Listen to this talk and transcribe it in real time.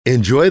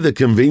Enjoy the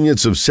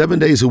convenience of 7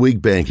 days a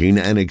week banking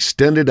and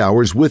extended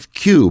hours with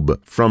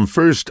Cube from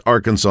First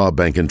Arkansas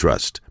Bank and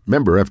Trust.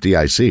 Member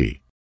FDIC.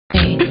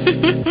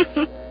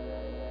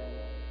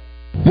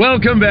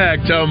 Welcome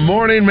back to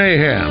Morning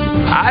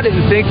Mayhem. I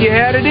didn't think you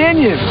had it in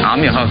you.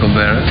 I'm your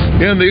huckleberry.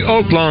 In the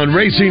Oaklawn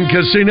Racing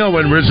Casino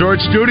and Resort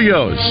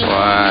Studios.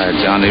 Why,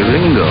 Johnny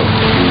Ringo,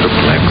 you look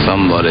like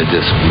somebody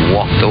just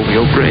walked over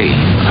your grave.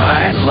 All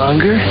right,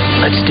 Lunger,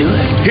 let's do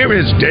it. Here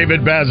is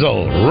David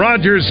Basil,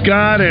 Roger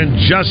Scott, and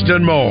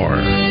Justin Moore.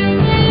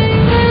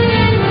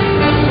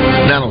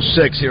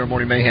 9:06 here on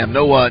Morning Mayhem.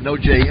 No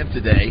JM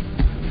today.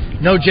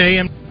 No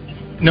JM,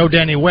 no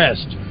Danny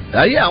West.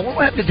 Yeah, what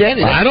happened to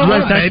Danny? I don't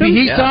know. Maybe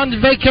he's on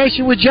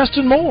vacation with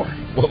Justin Moore.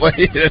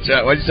 That's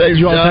right. What'd you say? Did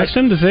you all text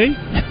him to see?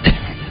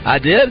 I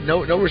did.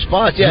 No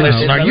response. Yeah.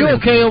 Are you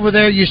okay over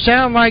there? You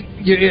sound like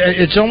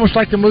it's almost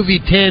like the movie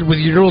Ted with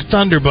your little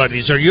thunder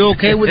buddies. Are you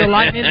okay with the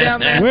lightning down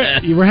there?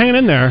 We're hanging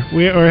in there.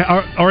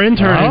 Our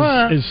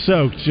intern is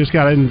soaked. Just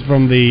got in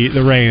from the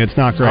rain. It's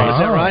not great. Is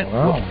that right?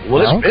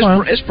 Well,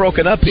 it's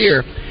broken up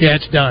here. Yeah,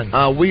 it's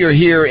done. We are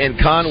here in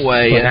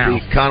Conway at the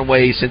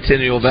Conway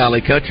Centennial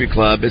Valley Country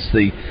Club. It's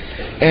the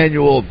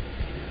annual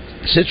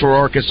Central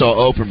Arkansas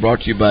Open,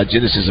 brought to you by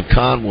Genesis of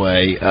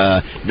Conway.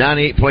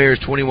 98 players,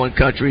 21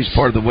 countries,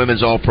 part of the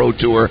Women's All-Pro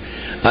Tour.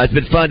 It's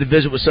been fun to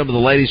visit with some of the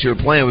ladies who are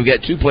playing. We've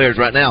got two players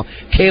right now,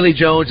 Kaylee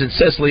Jones and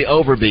Cecily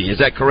Overby. Is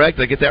that correct?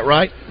 Did I get that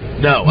right?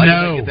 No, I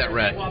didn't get that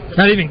right.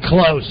 Not even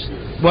close.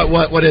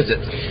 What is it?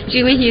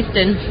 Julie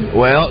Houston.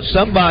 Well,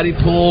 somebody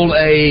pulled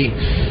a...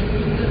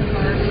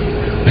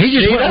 He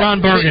just went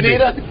Ron Burgundy.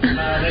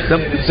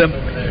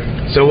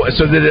 So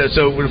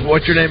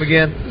what's your name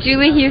again?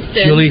 Julie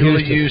Houston. Julie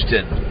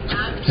Houston.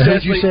 Who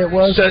did you say it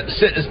was?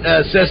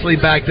 Cecily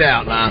backed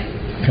out, huh?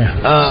 Okay.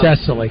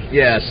 Cecily.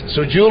 Yes.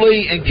 So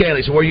Julie and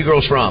Kaylee. So where are you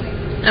girls from?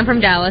 I'm from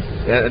Dallas.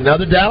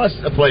 Another Dallas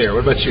player.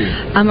 What about you?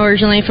 I'm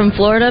originally from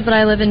Florida, but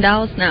I live in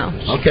Dallas now.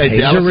 Okay,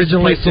 He's Dallas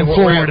originally from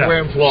Florida.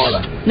 Where in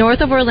Florida?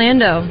 North of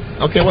Orlando.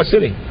 Okay, what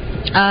city?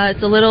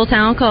 It's a little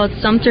town called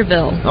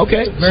Sumterville.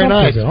 Okay, very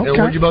nice. Okay. And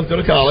where'd you both go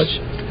to college?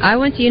 I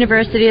went to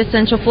University of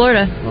Central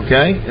Florida.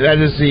 Okay,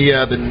 that is the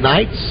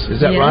Knights. Is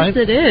that right?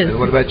 Yes, it is. And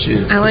what about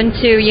you? I went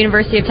to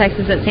University of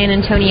Texas at San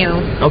Antonio.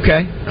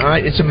 Okay, all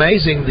right. It's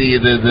amazing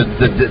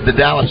the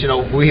Dallas. You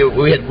know, we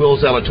had Will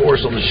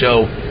Zalatoris on the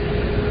show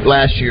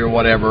last year or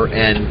whatever,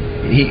 and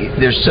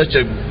there's such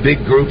a big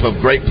group of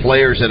great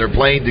players that are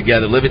playing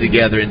together, living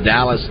together in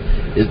Dallas.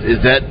 Is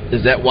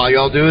that why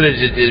y'all do it?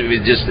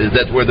 Is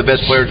that where the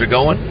best players are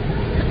going?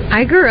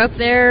 I grew up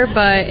there,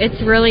 but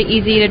it's really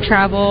easy to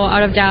travel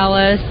out of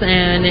Dallas,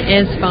 and it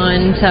is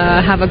fun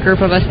to have a group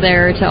of us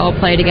there to all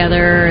play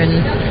together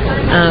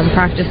and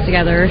practice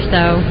together.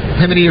 So,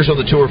 how many years on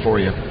the tour for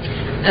you?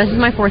 This is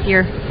my fourth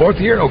year. Fourth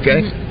year?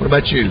 Okay. Mm-hmm. What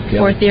about you,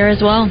 Kelly? Fourth year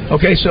as well.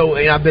 Okay, so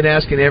I've been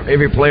asking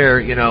every player,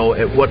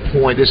 at what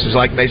point, this is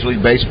like Major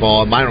League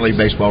Baseball, minor league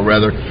baseball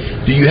rather,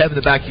 do you have in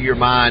the back of your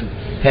mind,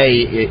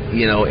 hey,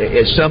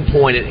 at some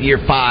point at year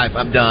 5,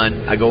 I'm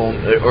done, I go on,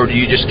 or do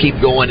you just keep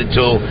going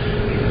until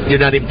you're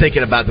not even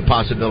thinking about the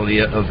possibility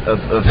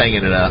of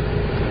hanging it up?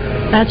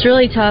 That's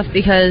really tough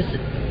because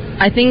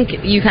I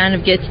think you kind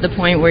of get to the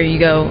point where you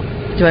go,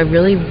 do I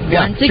really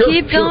want to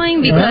keep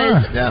going?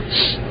 Because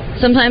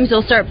sometimes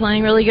you'll start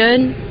playing really good,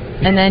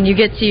 and then you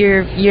get to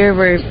your year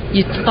where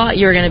you thought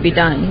you were going to be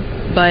done.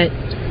 But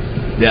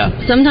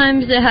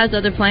sometimes it has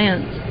other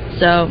plans.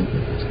 So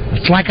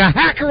it's like a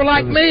hacker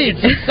like me.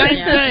 It's the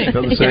same thing.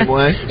 Feel the same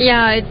way?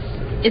 Yeah,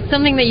 it's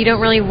something that you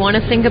don't really want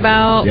to think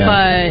about,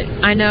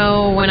 but I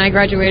know when I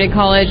graduated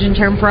college and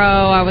turned pro,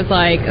 I was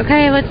like,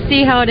 okay, let's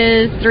see how it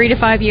is 3 to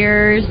 5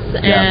 years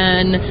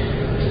and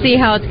see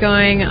how it's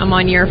going. I'm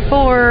on year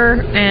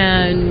 4,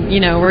 and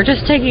we're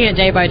just taking it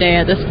day by day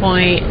at this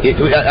point.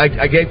 I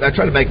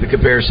try to make the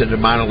comparison to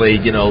minor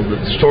league.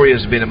 The story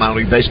is being a minor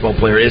league baseball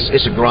player.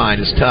 It's a grind.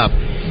 It's tough.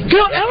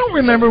 I don't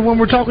remember when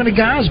we're talking to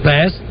guys,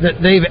 Bass,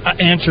 that they've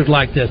answered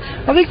like this.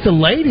 I think the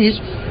ladies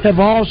have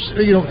all,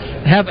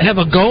 have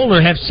a goal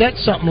or have set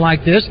something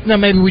like this. Now,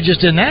 maybe we just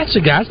didn't ask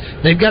the guys.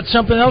 They've got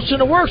something else in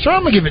the works, so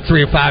I'm going to give it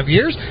 3 or 5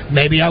 years.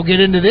 Maybe I'll get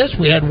into this.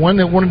 We had one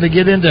that wanted to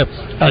get into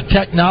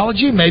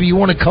technology. Maybe you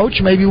want to coach.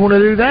 Maybe you want to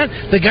do that.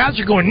 The guys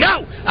are going,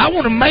 no, I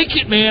want to make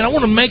it, man. I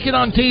want to make it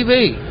on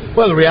TV.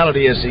 Well, the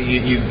reality is,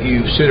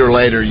 you sooner or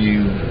later,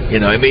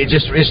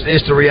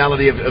 it's the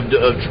reality of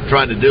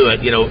trying to do it.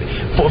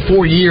 For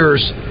 4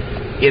 years,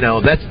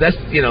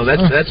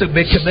 that's a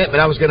big commitment.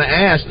 I was going to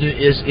ask,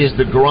 is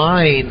the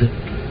grind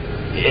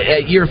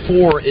at year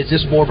 4? Is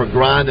this more of a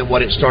grind than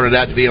what it started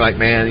out to be? Like,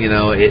 man,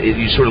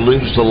 you sort of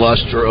lose the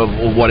luster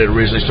of what it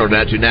originally started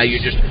out to. Now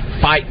you're just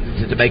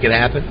fighting to make it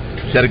happen.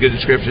 Is that a good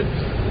description?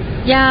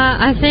 Yeah,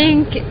 I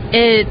think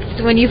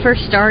it's when you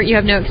first start, you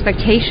have no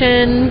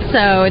expectation,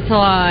 so it's a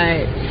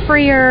lot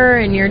freer,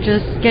 and you're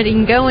just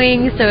getting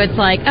going. So it's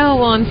like, oh,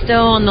 well, I'm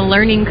still on the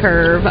learning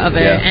curve of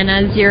it. And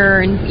as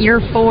you're in year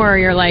 4,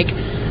 you're like,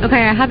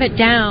 okay, I have it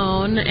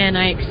down, and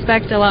I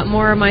expect a lot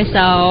more of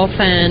myself.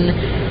 And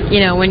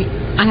when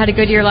I had a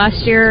good year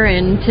last year,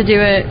 and to do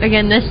it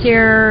again this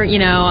year,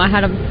 I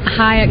had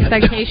high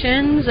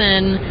expectations,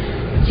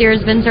 and this year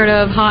has been sort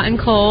of hot and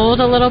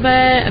cold a little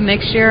bit, a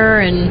mixture,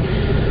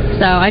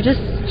 and so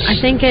I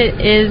think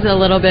it is a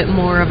little bit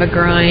more of a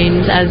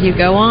grind as you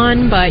go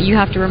on, but you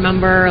have to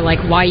remember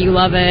why you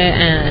love it,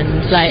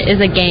 and that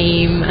is a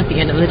game at the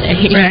end of the day.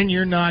 And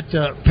you're not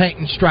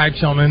painting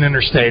stripes on an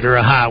interstate or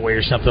a highway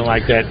or something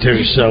like that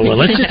too. So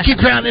let's just keep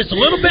around this a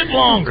little bit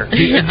longer. Do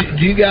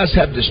you guys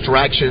have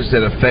distractions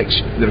that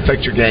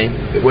affect your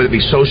game? Whether it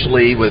be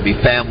socially, whether it be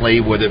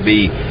family, whether it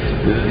be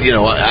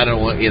I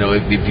don't want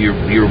if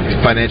your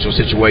financial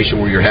situation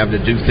where you're having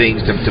to do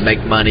things to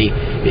make money,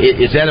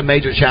 is that a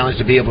major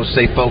challenge to be able to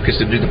stay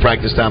focused and do the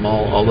practice time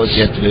all those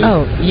you have to do?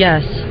 Oh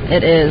yes,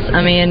 it is. I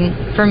mean,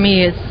 for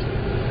me,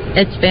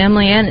 it's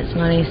family and it's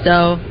money,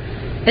 so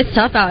it's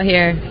tough out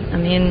here. I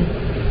mean,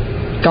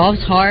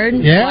 golf's hard.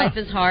 Yeah. Life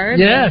is hard.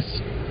 Yes.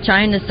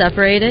 Trying to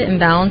separate it and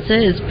balance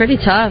it is pretty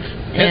tough.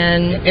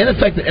 And the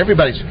fact that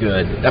everybody's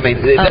good. I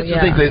mean, that's the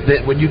thing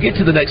that when you get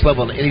to the next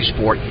level in any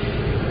sport,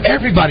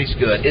 everybody's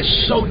good.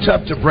 It's so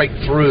tough to break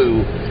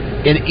through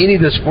in any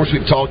of the sports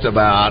we've talked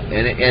about.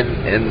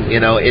 And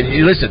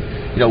you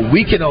listen.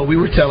 We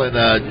were telling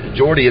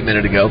Jordy a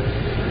minute ago,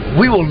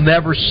 we will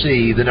never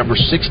see the number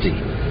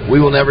 60. We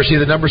will never see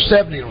the number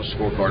 70 on a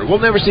scorecard. We'll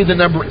never see the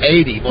number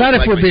 80. Not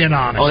if we're being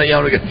honest.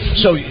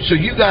 So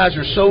you guys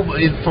are so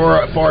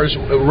far as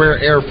rare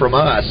air from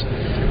us.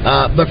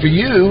 But for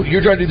you,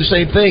 you're trying to do the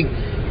same thing.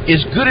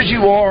 As good as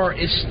you are,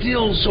 it's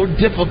still so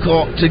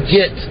difficult to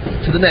get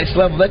to the next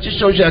level. That just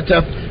shows you how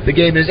tough the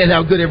game is and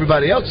how good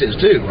everybody else is,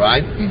 too, right?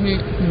 Mm-hmm.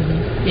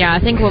 Mm-hmm. Yeah,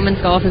 I think women's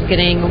golf is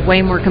getting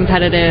way more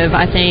competitive.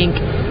 I think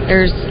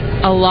there's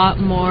a lot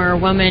more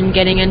women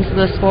getting into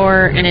the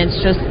sport, and it's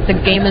just the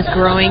game is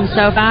growing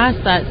so fast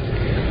that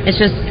it's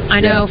just, I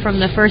know from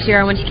the first year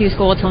I went to Q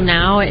school till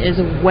now, it is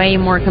way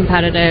more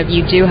competitive.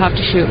 You do have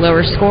to shoot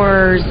lower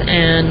scores,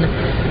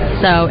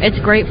 and so it's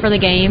great for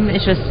the game.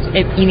 It's just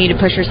you need to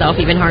push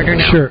yourself even harder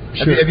now. Sure.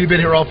 Have you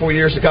been here all 4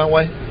 years at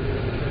Conway?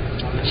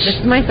 This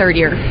is my third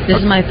year. This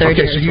is my third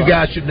year. Okay, so you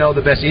guys should know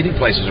the best eating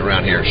places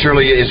around here.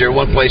 Surely, is there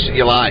one place that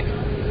you like?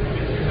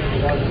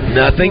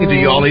 Nothing? Do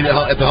you all eat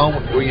at the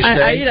home where you stay?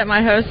 I eat at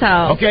my host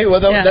house. Okay,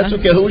 well, that's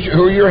okay.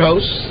 Who are your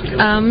hosts?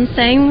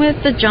 Staying with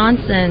the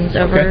Johnsons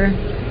over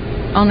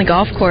on the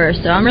golf course,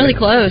 so I'm really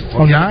close.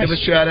 Oh, nice. Give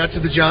a shout out to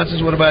the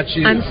Johnsons. What about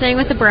you? I'm staying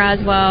with the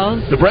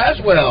Braswells. The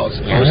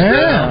Braswells.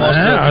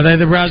 Are they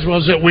the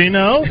Braswells that we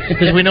know?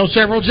 Because we know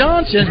several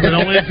Johnsons, but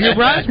only a few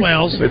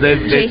Braswells.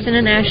 Jason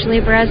and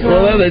Ashley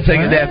Braswell. Well, they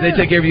take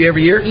care of you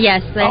every year?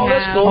 Yes, they have.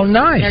 That's cool. Oh,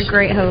 nice. They're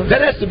great hosts.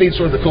 That has to be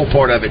sort of the cool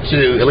part of it,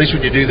 too. At least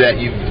when you do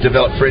that, you've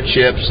developed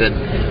friendships, and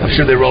I'm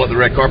sure they roll out the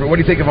red carpet. What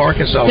do you think of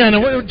Arkansas? Yeah,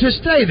 no, just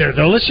stay there,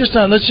 though. Let's just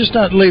not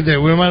leave there.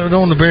 We don't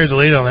want to bury the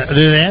lead on that.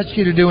 Do they ask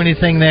you to do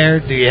anything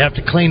there? Do you have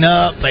to clean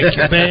up, make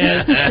your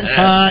bed,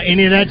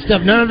 any of that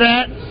stuff? None of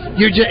that?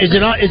 Is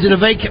it a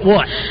vacant?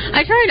 What?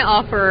 I try to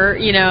offer,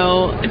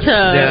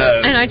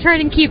 and I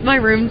try to keep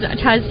my room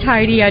as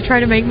tidy. I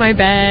try to make my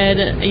bed,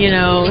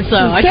 so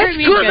I try to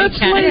be good. That's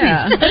ladies.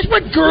 Yeah. That's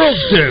what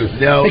girls do.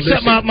 No,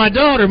 except my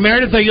daughter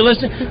Meredith. Are you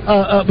listening?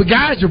 But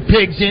guys are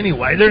pigs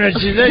anyway. They're going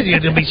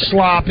to be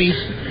sloppy.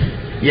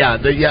 Yeah,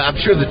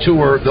 I'm sure the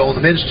tour, on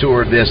the men's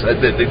tour,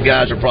 the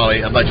guys are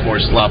probably much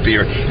more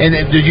sloppier. And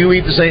did you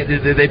eat the same?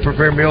 Did they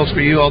prepare meals for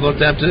you all the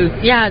time too?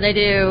 Yeah, they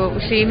do.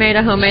 She made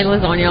a homemade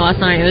lasagna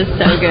last night. It was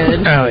so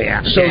good. Oh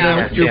yeah. So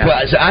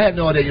I have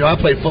no idea. I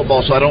played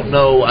football, so I don't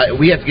know.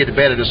 We have to get to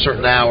bed at a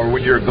certain hour. When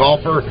you're a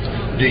golfer,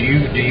 do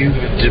you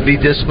to be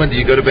disciplined? Do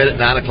you go to bed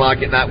at 9 o'clock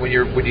at night when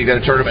you got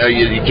a tournament?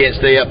 You can't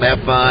stay up and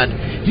have fun.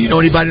 Do you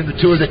know anybody on the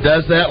tour that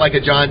does that, like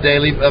a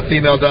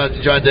female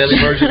John Daly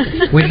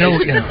version? We know.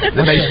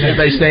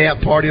 They stay out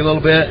and party a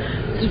little bit?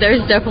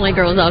 There's definitely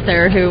girls out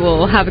there who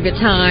will have a good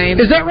time.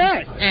 Is that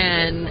right?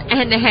 And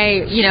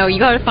hey, you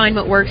got to find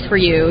what works for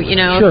you.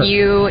 Sure. If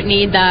you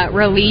need that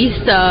release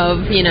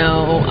of,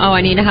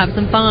 I need to have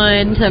some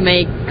fun to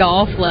make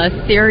golf less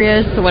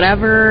serious,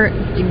 whatever,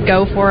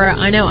 go for it.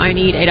 I know I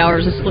need 8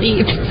 hours of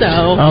sleep,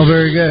 so. Oh,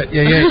 very good.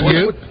 Yeah.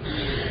 You?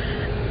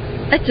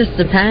 It just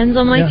depends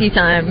on my tea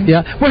time.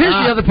 Yeah. Well, here's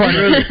the other part.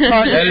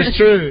 That is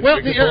true.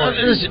 Well,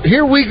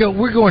 here we go.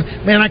 We're going.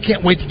 Man, I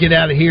can't wait to get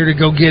out of here to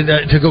go get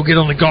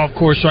on the golf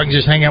course so I can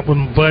just hang out with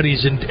my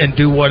buddies and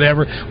do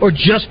whatever, or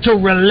just to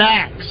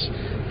relax.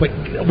 But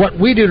what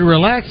we do to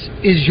relax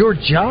is your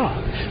job.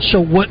 So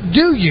what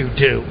do you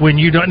do when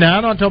you don't? Now,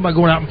 I'm not talking about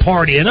going out and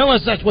partying.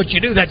 Unless that's what you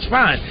do, that's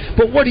fine.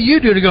 But what do you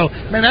do to go?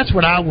 Man, that's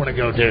what I want to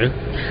go do.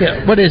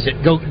 Yeah. What is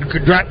it? Go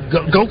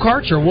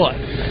karts or what?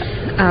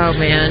 Oh,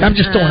 man. I'm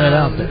just throwing it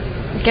out there.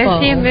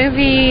 Go see a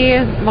movie,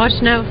 watch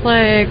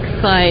Netflix,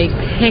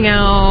 hang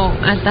out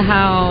at the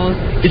house.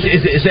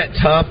 Is that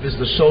tough? Is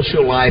the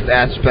social life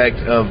aspect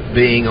of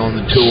being on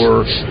the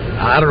tour?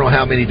 I don't know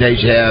how many days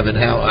you have and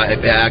how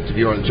active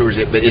you are on the tours,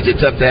 but is it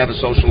tough to have a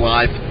social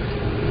life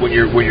when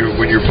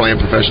you're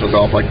playing professional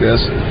golf like this?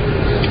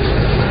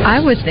 I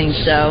would think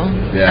so.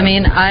 Yeah. I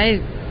mean,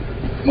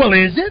 Well,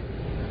 is it?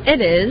 It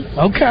is.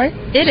 Okay.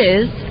 It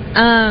is.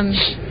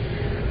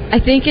 I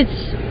think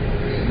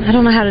I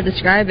don't know how to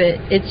describe it.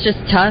 It's just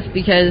tough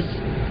because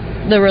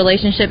the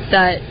relationship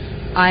that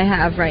I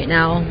have right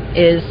now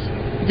is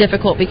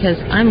difficult because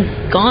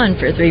I'm gone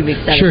for 3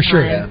 weeks at a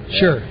time.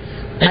 Sure.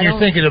 And you're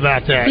thinking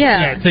about that.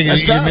 Yeah.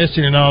 Thinking you're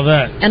missing and all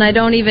that. And I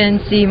don't even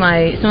see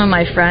some of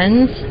my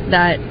friends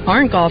that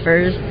aren't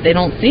golfers, they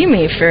don't see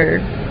me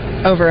for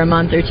over a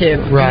month or two.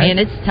 Right. I mean,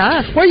 it's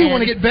tough. Well, you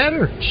want to get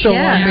better. So,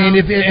 yeah. I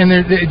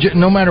mean,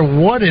 no matter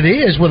what it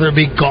is, whether it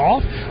be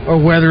golf or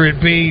whether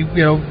it be,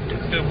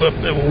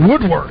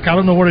 woodwork, I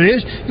don't know what it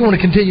is, you want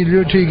to continue to do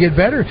it until you get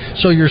better.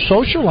 So your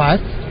social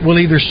life will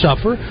either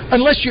suffer,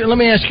 unless let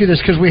me ask you this,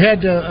 because we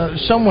had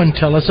someone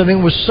tell us, I think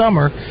it was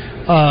Summer,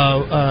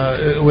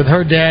 with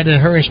her dad,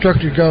 and her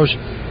instructor goes,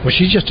 well,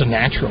 she's just a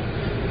natural.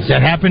 Does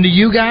that happen to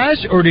you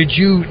guys, or did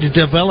you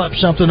develop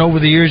something over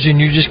the years and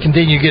you just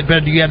continue to get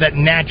better? Do you have that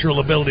natural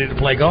ability to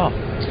play golf?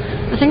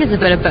 I think it's a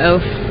bit of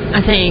both.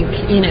 I think,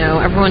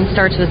 everyone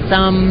starts with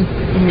some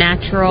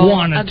natural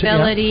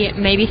ability.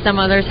 Maybe some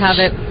others have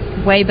it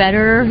way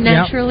better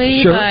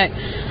naturally, sure. But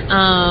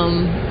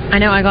I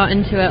know I got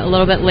into it a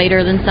little bit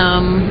later than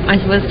some. I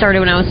started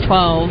when I was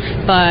 12,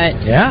 but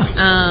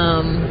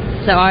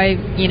so I,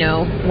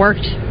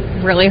 worked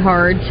really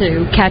hard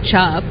to catch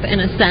up in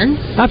a sense.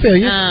 I feel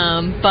you.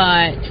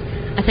 But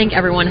I think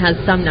everyone has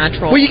some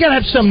natural. Well, you got to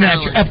have some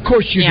talent. natural. Of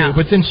course you do.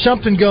 But then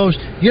something goes,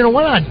 you know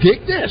what? I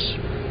dig this.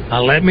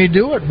 Let me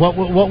do it. What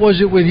was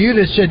it with you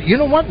that said, you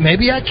know what?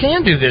 Maybe I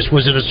can do this.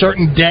 Was it a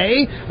certain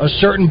day, a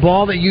certain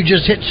ball that you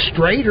just hit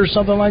straight or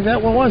something like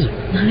that? What was it?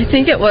 I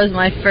think it was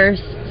my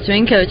first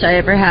swing coach I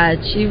ever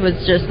had. She was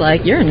just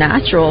like, you're a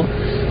natural.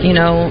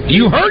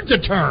 You heard the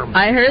term.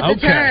 I heard the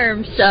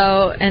term.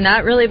 So, and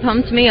that really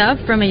pumped me up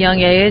from a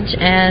young age.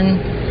 And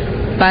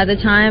by the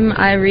time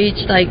I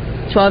reached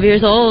 12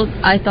 years old,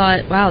 I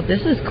thought, wow,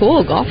 this is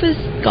cool. Golf is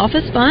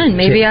fun.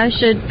 Maybe I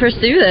should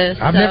pursue this.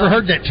 I've never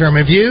heard that term.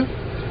 Have you?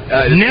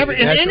 Never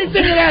in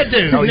anything that I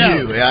do. Oh, no.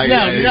 you?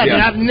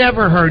 Yeah. I've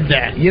never heard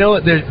that. You know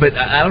what? But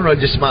I don't know.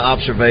 Just my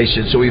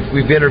observation. So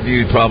we've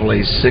interviewed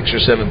probably 6 or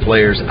 7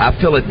 players. I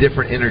feel a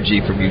different energy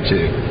from you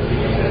two,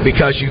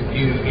 because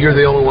you're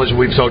the only ones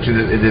we've talked to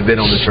that have been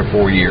on this for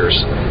 4 years,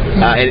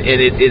 and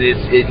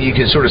you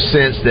can sort of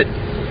sense that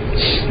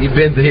you've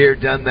been here,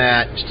 done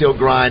that, still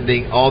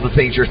grinding, all the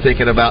things you're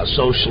thinking about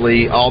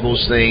socially, all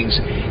those things.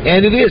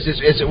 And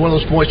it's one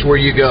of those points where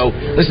you go,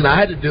 listen, I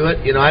had to do it.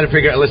 I had to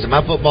figure out, listen,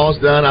 my football's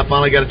done. I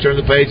finally got to turn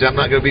the page. I'm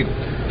not going to be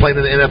playing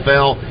in the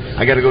NFL.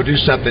 I got to go do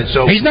something.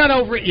 So he's not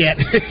over it yet.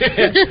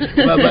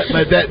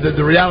 but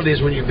the reality is,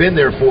 when you've been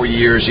there 4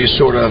 years, you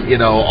sort of,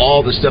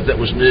 all the stuff that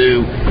was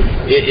new,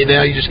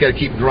 now you just got to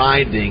keep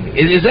grinding.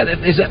 Is that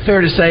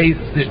fair to say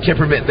the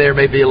temperament there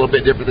may be a little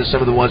bit different than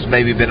some of the ones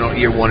maybe been on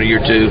year 1 or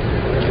year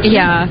 2?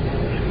 Yeah.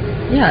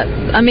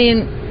 I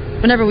mean,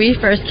 whenever we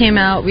first came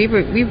out, we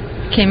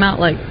came out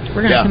like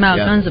we're going to come out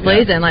guns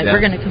a-blazing,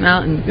 we're going to come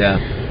out and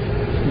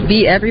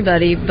beat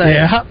everybody. But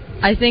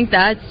I think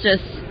that's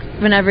just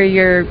whenever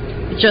you're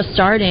just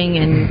starting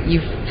and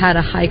you've had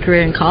a high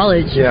career in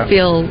college, you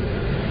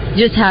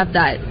just have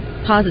that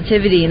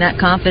positivity and that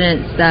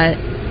confidence that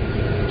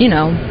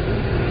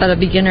that a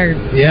beginner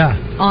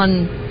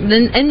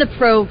in the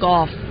pro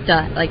golf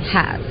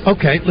has.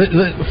 Okay,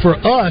 for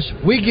us,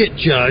 we get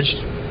judged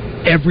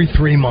every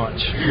 3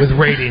 months with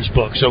ratings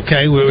books,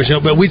 okay?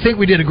 But we think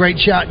we did a great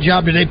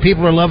job today.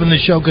 People are loving the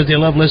show because they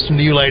love listening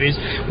to you ladies.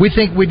 We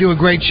think we do a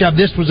great job.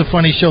 This was a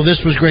funny show.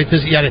 This was great.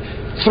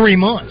 3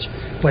 months.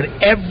 But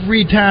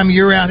every time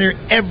you're out here,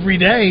 every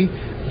day,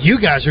 you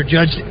guys are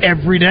judged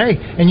every day.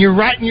 And you're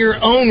writing your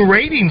own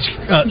ratings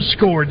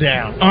score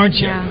down, aren't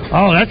you? Yeah.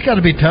 Oh, that's got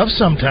to be tough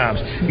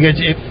sometimes.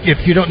 Because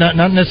if you don't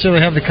not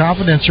necessarily have the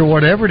confidence or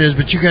whatever it is,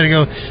 but you got to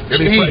go.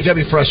 It's got to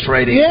be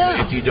frustrating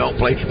if you don't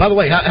play. By the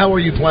way, how are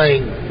you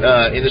playing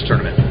in this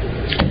tournament?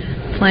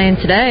 Playing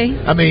today.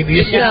 I mean,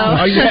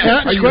 are you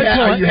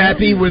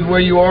happy with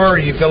where you are? Or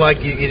you feel like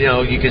you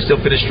can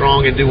still finish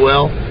strong and do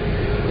well?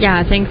 Yeah,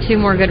 I think 2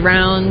 more good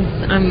rounds.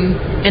 I'm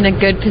in a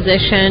good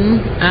position.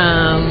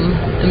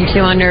 I'm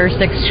 2 under, 6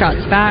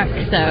 shots back,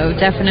 so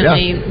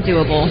definitely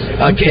doable.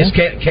 It's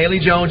Kaylee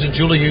Jones and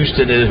Julie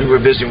Houston who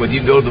we're visiting with. You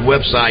can go to the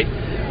website,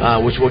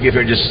 which we'll give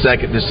here in just a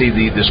second to see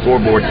the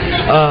scoreboard.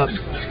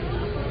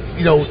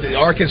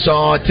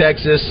 Arkansas,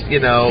 Texas. We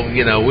don't.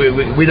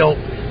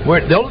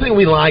 The only thing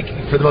we like,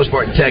 for the most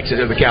part, in Texas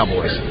are the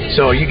Cowboys.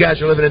 So you guys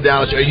are living in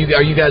Dallas. Are you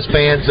guys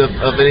fans of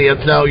any of?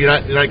 No, you're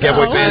not a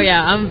Cowboy fan. Oh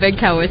yeah, I'm a big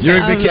Cowboys fan.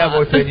 You're a big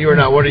Cowboy fan. You are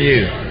not. What are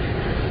you?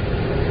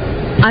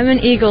 I'm an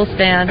Eagles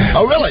fan.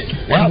 Oh really?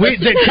 Wow,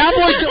 the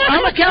Cowboys.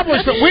 I'm a Cowboys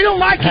fan. We don't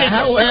like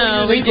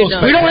Eagles.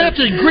 We don't have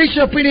to grease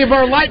up any of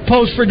our light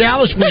posts for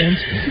Dallas wins.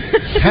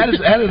 How did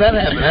that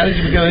happen? How did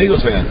you become an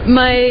Eagles fan?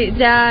 My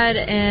dad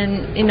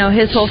and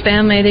his whole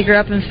family, they grew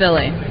up in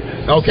Philly.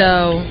 Okay.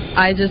 So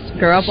I just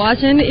grew up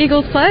watching the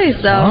Eagles play,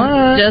 so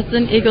just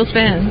an Eagles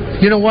fan.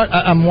 You know what?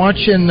 I'm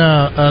watching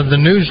the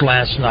news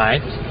last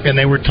night, and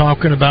they were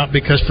talking about,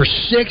 because for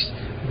 6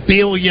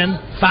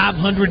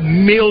 $6,500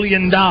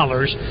 million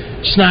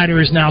Snyder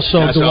is now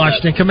sold to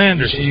Washington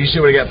Commanders. You see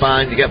what he got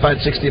fined? He got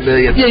fined $60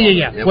 million.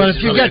 Yeah. Well,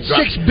 if you got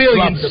 $6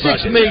 billion,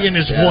 $6 million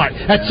is what?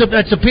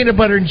 That's a peanut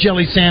butter and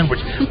jelly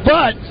sandwich.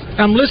 But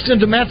I'm listening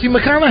to Matthew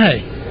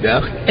McConaughey.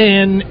 Yeah.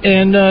 And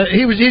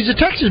he's a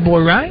Texas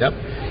boy, right? Yep.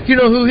 You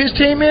know who his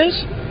team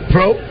is?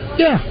 Pro?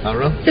 Yeah. I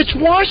don't know. It's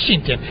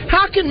Washington.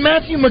 How can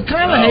Matthew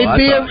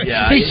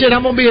McConaughey he said,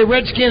 I'm going to be a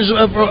Redskins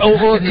how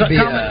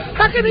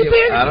can he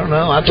be? I don't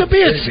know. To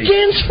be a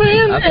Skins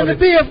fan and to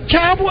be a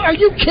Cowboy? Are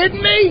you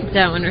kidding me?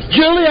 Don't understand.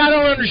 Julie, I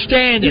don't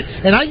understand it.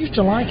 And I used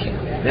to like him.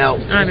 Now,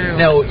 I know.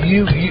 Now, do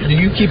you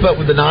keep up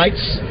with the Knights?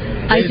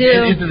 I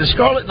do. Is it the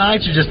Scarlet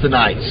Knights or just the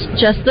Knights?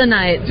 Just the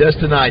Knights. Just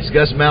the Knights.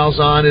 Gus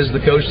Malzahn is the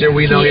coach there.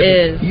 We know him.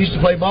 Is. He used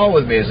to play ball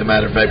with me, as a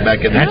matter of fact,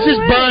 back in the That's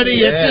his buddy.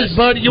 Yes. That's his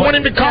buddy. You want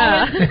him to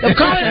call him?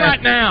 Call him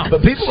right now.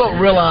 But people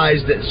don't realize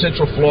that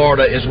Central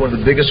Florida is one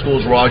of the biggest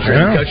schools, Roger.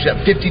 Yeah. He coaches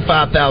up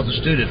 55,000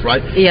 students,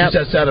 right? Yep.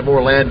 Just outside of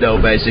Orlando,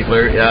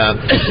 basically.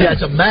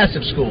 It's a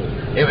massive school.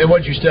 And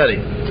what did you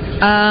study?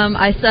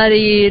 I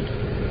studied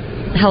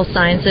health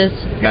sciences.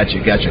 Gotcha.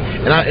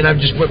 And I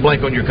just went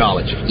blank on your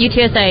college.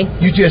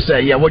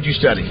 UTSA. Yeah. What did you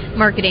study?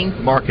 Marketing.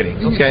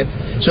 Okay.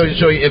 So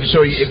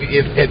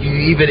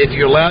if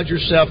you allowed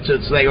yourself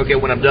to say, okay,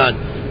 when I'm done,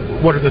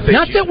 what are the things?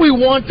 Not that we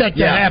want that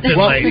to happen,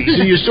 ladies.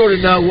 So you sort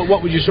of know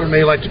what would you sort of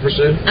maybe like to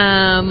pursue?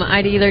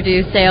 I'd either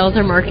do sales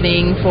or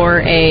marketing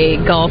for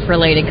a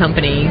golf-related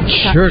company.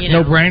 Sure, it's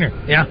no-brainer.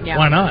 Yeah,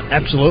 why not?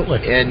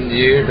 Absolutely. And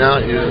you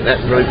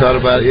haven't really thought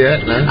about it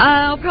yet? No?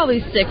 I'll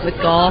probably stick with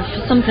golf.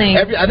 Something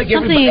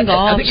in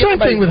golf.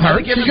 Something with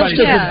her. You'll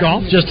stick with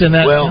golf, just in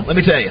that. Well, let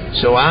me tell you.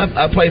 So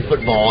I played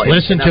football.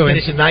 Listen to him. I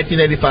finished in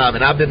 1985,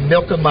 and I've been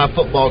milking my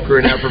football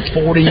career now for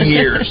 40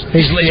 years.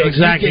 He's like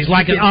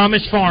an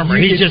Amish farmer.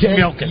 He's just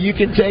milking. You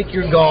can take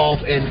your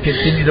golf and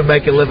continue to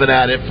make a living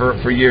at it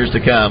for years to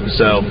come.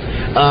 So,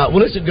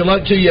 well, listen, good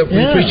luck to you. We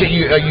appreciate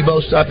you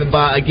both stopping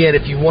by. Again,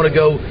 if you want to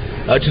go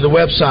to the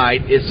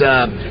website, it's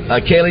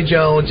Kaylee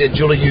Jones and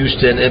Julie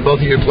Houston, and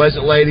both of you are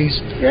pleasant ladies.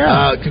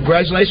 Yeah.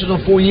 Congratulations on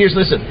 4 years.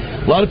 Listen,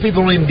 a lot of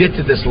people don't even get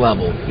to this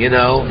level,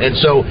 and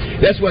so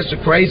that's what's so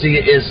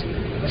crazy is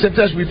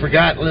sometimes we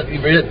forgot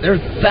there are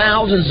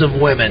thousands of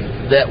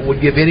women that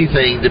would give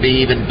anything to be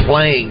even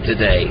playing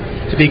today,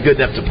 to be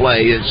good enough to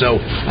play. And so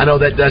I know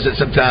that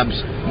doesn't sometimes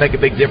make a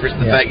big difference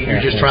in the fact that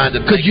you're just trying to.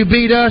 Could you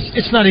beat us?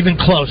 It's not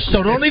even close. So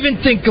don't even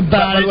think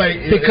about it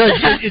because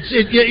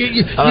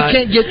you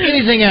can't get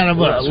anything out of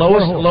us.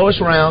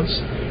 Lowest rounds.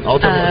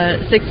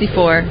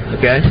 64.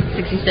 Okay.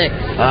 66.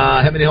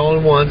 How many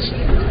hole-in-ones?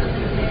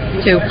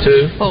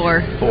 2.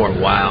 4.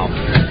 Wow.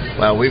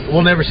 Well,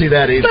 we'll never see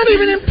that either. Not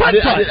even in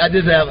putt-putt.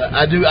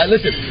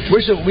 Listen,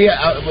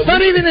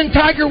 not even in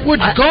Tiger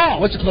Woods golf.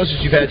 What's the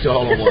closest you've had to a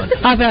hole-in-one?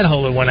 I've had a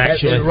hole-in-one,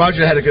 actually.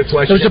 Roger had a good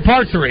question. It was a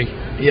par 3.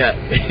 Yeah.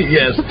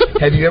 Yes.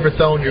 Have you ever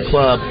thrown your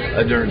club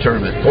during a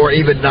tournament? Or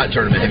even not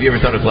tournament? Have you ever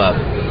thrown a club?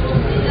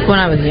 When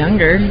I was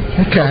younger.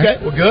 Okay.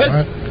 Well, good.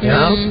 Right.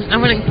 Yeah. I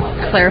want to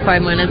clarify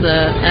mine as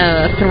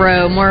a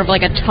throw, more of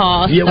like a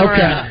toss or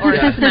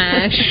a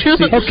smash.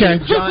 Okay.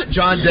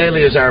 John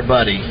Daly is our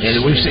buddy,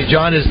 and we've seen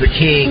John is the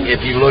king.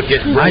 If you look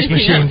at Ice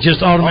Machine,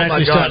 just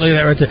automatically start leaving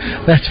that right there.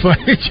 That's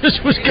funny. It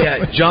just was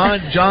going. Yeah,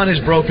 John has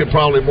broken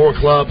probably more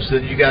clubs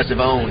than you guys have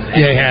owned in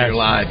your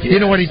life. Yes.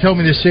 You know what he told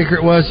me the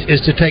secret was?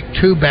 Is to take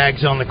 2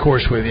 bags on the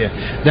course with you.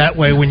 That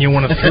way, when you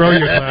want to throw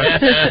your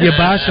club, you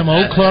buy some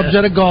old clubs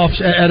at a golf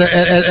at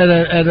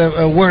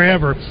a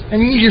wherever,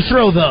 and you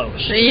throw those.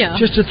 Yeah.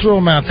 Just to throw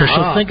them out there.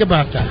 So think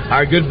about that.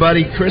 Our good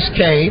buddy Chris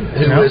Kane,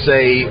 who is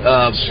a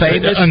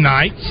famous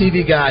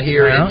TV guy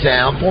here in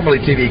town, formerly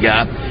TV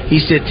guy, he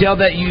said, "Tell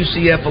that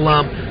UCF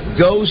alum,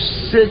 go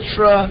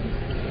Citra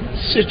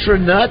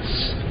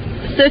Nuts."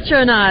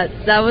 Citra Nuts.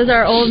 That was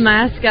our old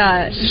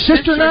mascot.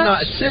 Citra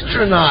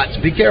Nuts.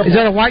 Be careful. Is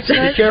that a white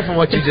snake? Be careful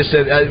what you just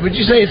said. Would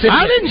you say it's?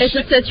 It's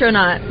a Citra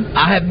Nut.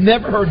 I have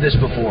never heard this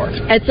before.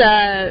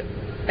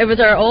 It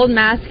was our old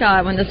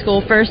mascot when the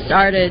school first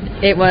started.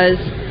 It was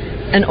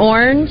an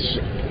orange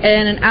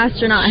and an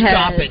astronaut head.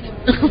 Stop it.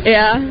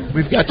 Yeah.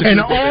 We've got to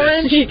an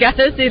orange. You got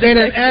to see the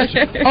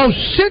picture.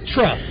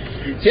 Citra.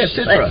 Yeah,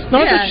 Citra.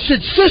 No, I said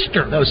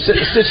sister. No,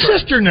 Citra.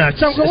 Sister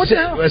nuts. What the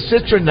hell?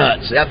 Citra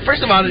nuts.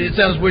 First of all, it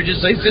sounds weird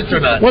just say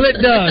Citra nuts. Well, it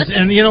does.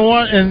 And you know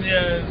what? And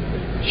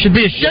should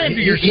be ashamed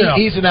of yourself.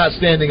 He's an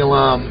outstanding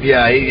alum.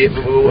 Yeah,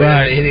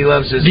 and he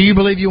loves his. Do you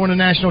believe you won a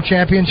national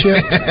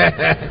championship?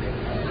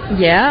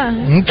 Yeah.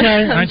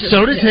 Okay.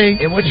 So does he.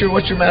 And what's your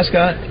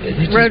mascot?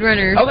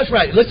 Roadrunners. Oh, that's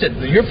right. Listen,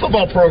 your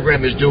football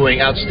program is doing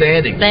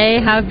outstanding.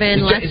 They have been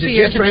last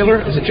year. Is it Jeff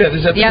Traylor? Is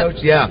that the coach?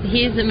 Yeah.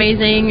 He's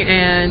amazing,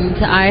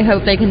 and I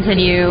hope they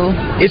continue.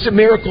 It's a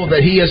miracle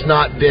that he has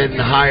not been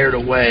hired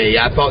away.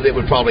 I thought it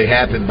would probably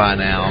happen by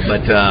now,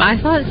 but I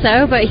thought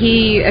so, but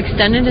he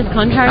extended his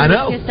contract. I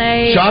know. With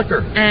USA,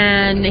 Shocker.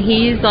 And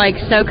he's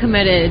so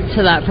committed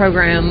to that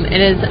program. It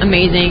is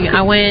amazing.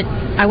 I went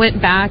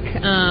back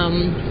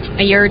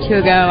a year or 2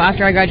 ago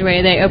after I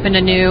graduated. They opened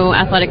a new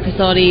athletic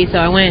facility, so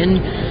I went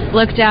and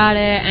looked at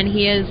it, and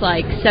he is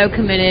like so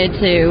committed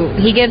to.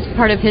 He gives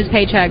part of his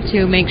paycheck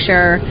to make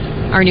sure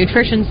our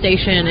nutrition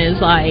station is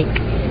like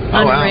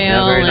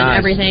unreal and nice.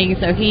 Everything.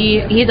 So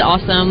he's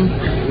awesome.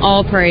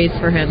 All praise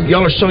for him.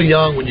 Y'all are so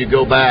young when you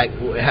go back.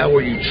 How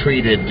were you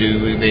treated?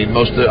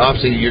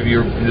 Obviously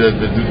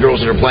the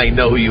girls that are playing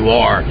know who you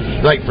are.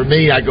 Like for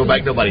me, I go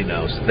back, nobody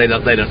knows. They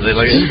don't. They're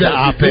like, who's that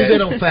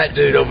old fat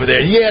dude over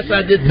there? Yes,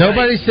 I did.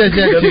 Nobody says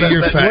that to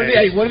your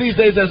face. One of these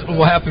days that's what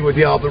will happen with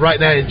y'all. But right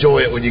now, enjoy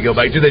it when you go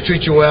back. Do they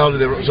treat you well? Do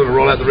they sort of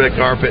roll out the red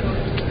carpet?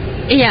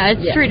 Yeah,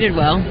 it's treated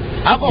well.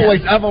 I've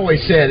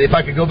always said if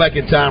I could go back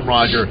in time,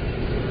 Roger,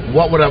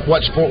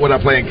 what sport would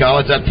I play in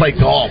college? I'd play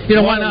golf.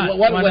 Why not?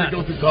 Why not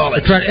go through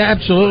college?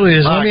 Absolutely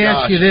is. Let me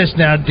ask you this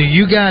now: do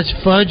you guys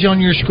fudge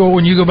on your score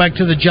when you go back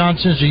to the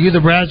Johnsons? Are you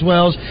the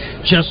Braswells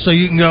just so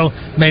you can go?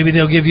 Maybe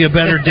they'll give you a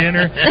better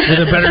dinner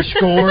with a better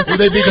score. Would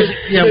they be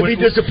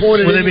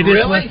disappointed? Would they be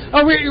disappointed?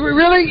 Oh,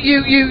 really?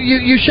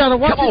 You shot a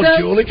what? Come on,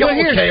 today? Julie. Come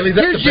on, Kaylee.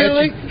 Here's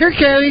Julie. Here,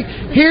 Kaylee.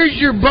 Here's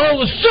your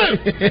bowl of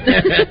soup.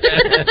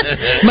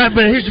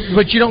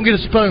 But you don't get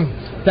a spoon.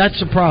 That's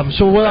the problem.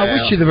 So, I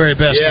wish you the very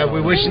best. Yeah,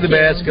 we wish you the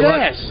best. Good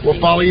luck. We'll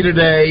follow you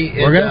today.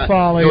 We're going to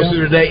follow you. Go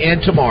through today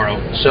and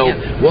tomorrow. So,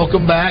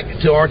 welcome back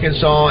to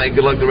Arkansas, and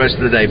good luck the rest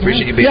of the day.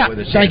 Appreciate you being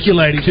with us. Thank you,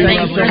 ladies.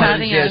 Thanks for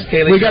having us.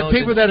 We got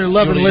people that are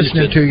loving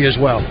listening to you as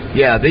well.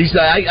 Yeah,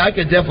 I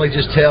could definitely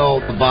just tell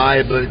the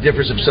vibe, the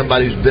difference of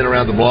somebody who's been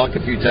around the block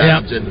a few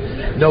times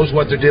and knows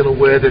what they're dealing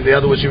with, and the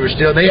other ones who are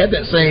still. They had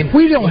that same.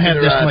 We don't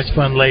have this much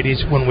fun, ladies,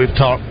 when we've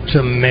talked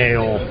to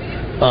male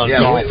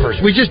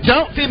golfers. We just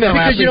don't. Female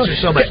athletes are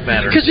so much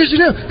better.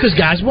 Because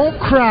guys won't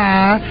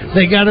cry.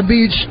 They got to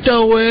be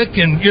stoic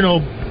and,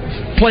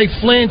 play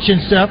flinch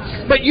and stuff.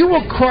 But you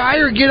will cry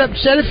or get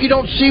upset if you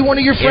don't see one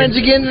of your friends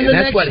again in the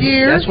next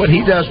year. That's what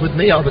he does with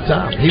me all the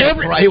time. He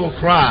will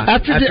cry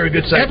after a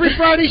good segment. Every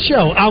Friday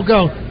show, I'll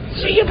go,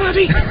 see you,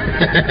 buddy.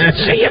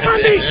 See you,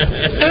 buddy.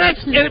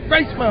 And it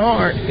breaks my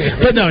heart.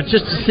 But no,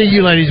 just to see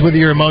you ladies with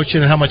your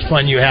emotion and how much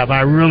fun you have.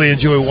 I really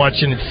enjoy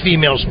watching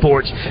female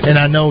sports, and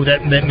I know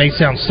that may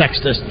sound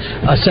sexist,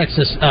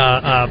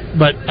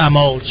 but I'm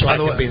old, so I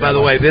can be that. By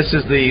the way, there's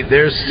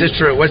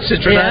Citra. What's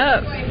Citra?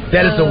 Yeah.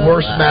 That is the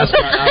worst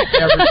mascot I've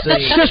ever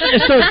seen.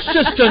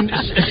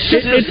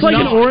 It's like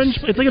an orange.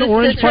 It's like an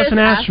orange plus an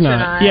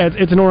astronaut. Yeah,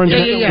 it's an orange.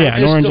 Yeah,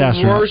 an orange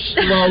astronaut. Worst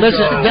logo.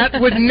 Listen, that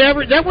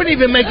wouldn't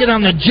even make it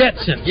on the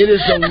Jetsons. It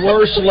is the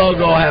worst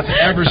logo I've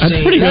ever seen.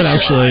 That's pretty good,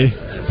 actually.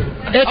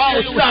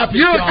 Stop!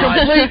 You're a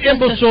complete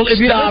imbecile.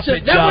 If you listen,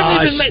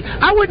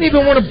 I wouldn't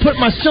even want to put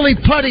my silly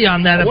putty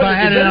on that if I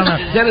had it on.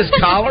 Is that his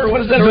collar?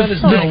 What is that around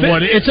his neck?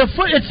 It's a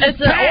foot. It's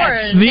an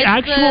orange. The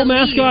actual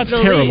mascot's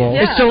terrible.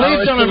 It's the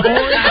leaves on an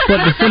orange,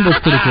 but the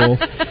symbol's pretty cool.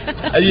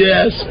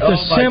 Yes, the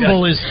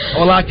symbol is.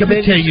 Well, I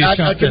commend you.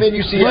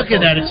 Look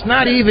at that. It's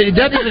not even. It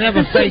doesn't even have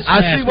a face.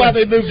 I see why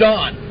they moved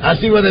on.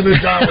 With it.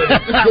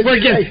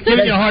 We're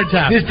giving you a hard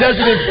time. This does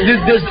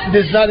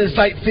not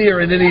incite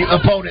fear in any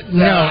opponent.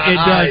 No, it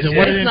doesn't.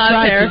 What it's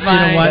not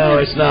terrifying.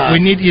 No, it's not.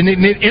 You need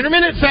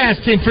intermittent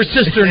fasting for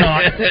Sister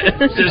Knot.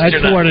 That's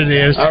what it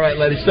is. All right,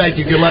 ladies. Thank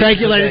you. Good luck.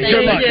 Thank you, ladies.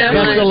 Good luck.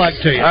 Best of luck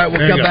to you. All right,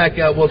 we'll come back.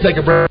 We'll take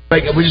a break.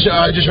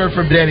 I just heard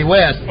from Danny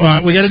West. All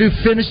right, we got to do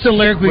Finish the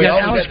Lyric. We got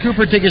Alice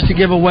Cooper tickets to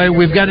give away.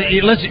 We've got to.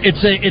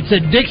 It's a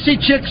Dixie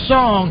Chick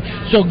song,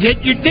 so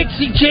get your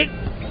Dixie Chick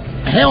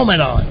helmet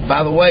on.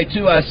 By the way,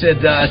 too, I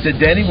said,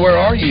 Danny, where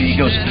are you? He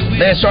goes,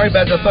 man, sorry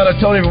about that. I thought I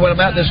told everyone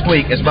I'm out this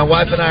week as my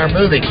wife and I are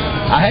moving.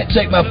 I had to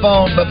take my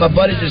phone, but my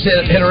buddy just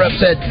hit her up,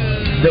 said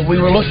that we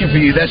were looking for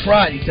you. That's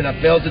right. He said, I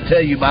failed to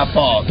tell you, my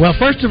fault. Well,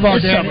 first of all,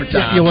 Danny,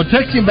 we'll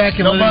text him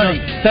back and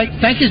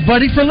thank his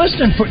buddy for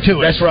listening to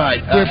it. That's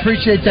right. We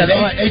appreciate that.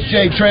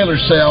 HJ Trailer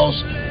Sales,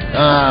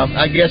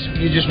 I guess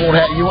you just won't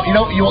have, you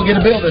won't get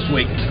a bill this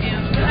week.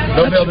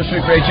 No bill this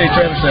week for HJ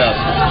Trailer Sales.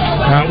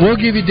 We'll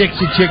give you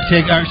Dixie Chick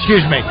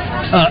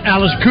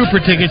Alice Cooper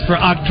tickets for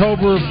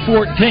October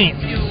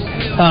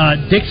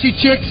 14th. Dixie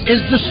Chicks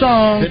is the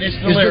song. Finish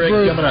the lyric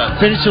coming up.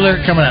 Finish the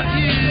lyric coming up.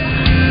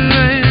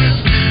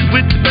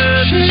 With the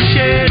birds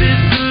shed is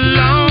a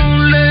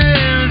lonely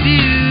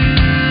view.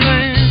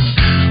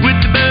 With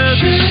the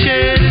birds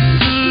shed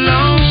is a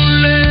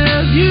lonely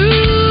view.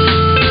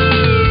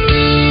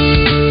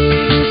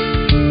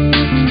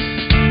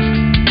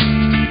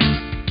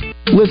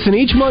 Listen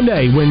each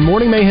Monday when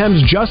Morning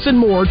Mayhem's Justin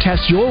Moore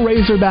tests your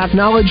Razorback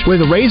knowledge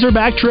with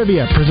Razorback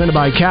Trivia, presented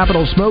by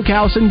Capital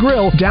Smokehouse and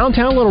Grill,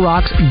 downtown Little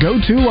Rock's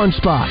go-to lunch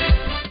spot.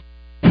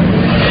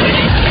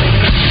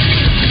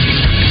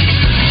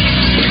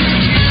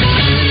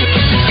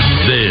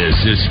 This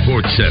is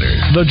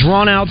SportsCenter. The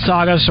drawn-out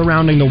saga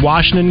surrounding the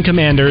Washington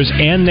Commanders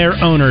and their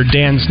owner,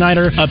 Dan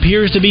Snyder,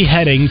 appears to be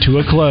heading to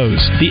a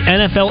close. The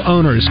NFL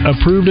owners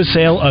approved a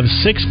sale of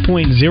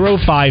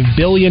 $6.05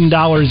 billion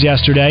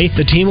yesterday.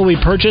 The team will be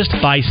purchased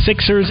by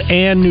Sixers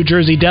and New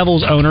Jersey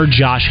Devils owner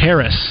Josh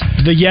Harris.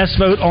 The yes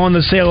vote on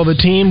the sale of the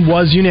team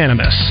was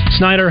unanimous.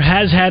 Snyder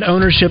has had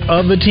ownership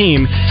of the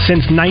team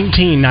since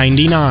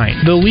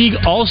 1999. The league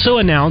also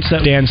announced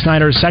that Dan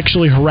Snyder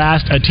sexually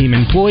harassed a team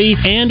employee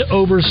and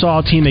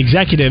oversaw team executives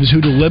executives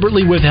who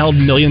deliberately withheld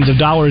millions of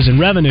dollars in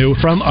revenue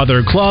from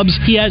other clubs,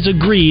 he has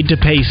agreed to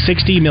pay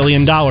 $60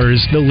 million,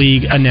 the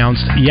league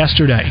announced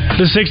yesterday.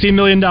 The $60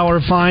 million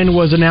fine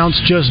was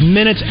announced just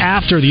minutes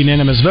after the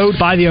unanimous vote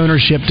by the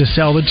ownership to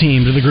sell the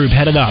team to the group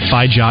headed up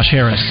by Josh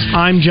Harris.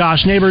 I'm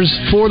Josh Neighbors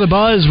for the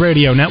Buzz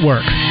Radio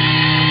Network.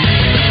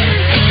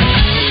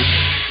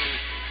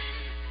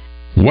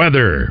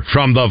 Weather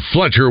from the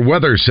Fletcher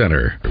Weather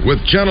Center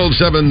with Channel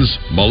 7's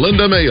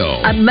Melinda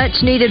Mayo. A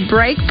much-needed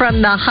break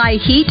from the high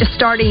heat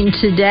starting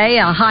today,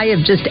 a high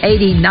of just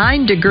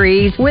 89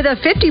 degrees with a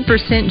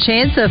 50%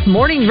 chance of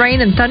morning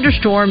rain and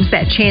thunderstorms.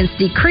 That chance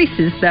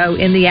decreases, though,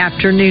 in the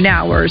afternoon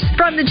hours.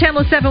 From the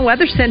Channel 7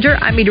 Weather Center,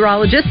 I'm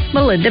meteorologist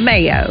Melinda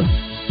Mayo.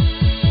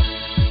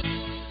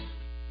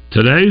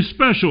 Today's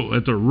special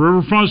at the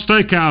Riverfront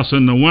Steakhouse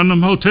in the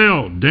Wyndham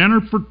Hotel. Dinner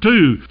for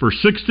two for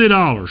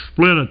 $60.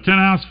 Split a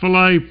 10-ounce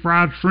filet,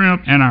 fried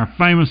shrimp, and our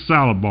famous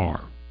salad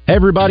bar. Hey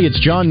everybody, it's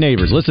John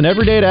Neighbors. Listen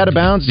every day at Out of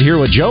Bounds to hear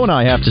what Joe and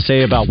I have to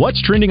say about what's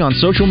trending on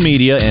social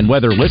media and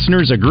whether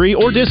listeners agree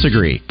or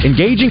disagree.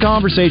 Engaging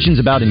conversations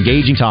about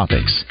engaging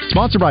topics.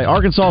 Sponsored by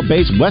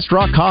Arkansas-based West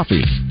Rock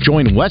Coffee.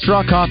 Join West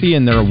Rock Coffee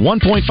and their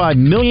 1.5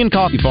 million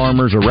coffee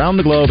farmers around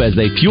the globe as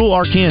they fuel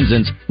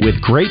Arkansans with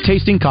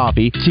great-tasting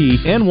coffee,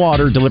 tea, and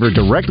water delivered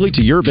directly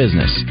to your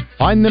business.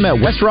 Find them at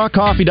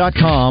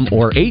westrockcoffee.com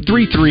or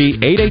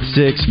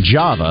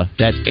 833-886-JAVA.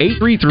 That's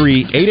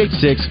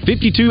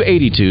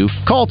 833-886-5282.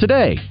 Call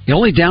today. The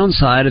only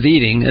downside of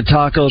eating at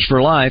Tacos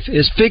for Life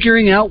is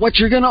figuring out what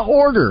you're going to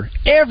order.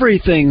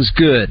 Everything's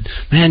good.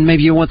 Man,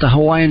 maybe you want the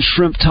Hawaiian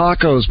shrimp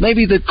tacos,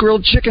 maybe the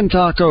grilled chicken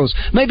tacos,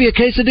 maybe a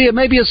quesadilla,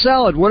 maybe a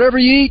salad. Whatever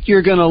you eat,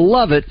 you're going to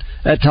love it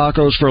at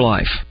Tacos for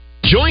Life.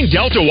 Join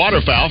Delta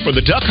Waterfowl for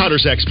the Duck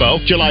Hunters Expo,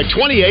 July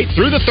 28th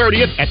through the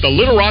 30th at the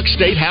Little Rock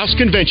State House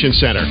Convention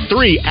Center.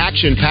 3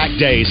 action-packed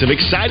days of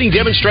exciting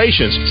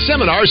demonstrations,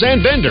 seminars,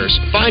 and vendors.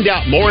 Find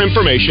out more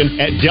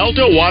information at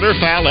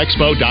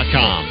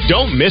DeltaWaterfowlExpo.com.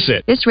 Don't miss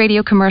it. This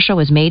radio commercial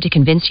was made to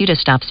convince you to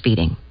stop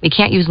speeding. We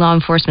can't use law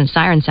enforcement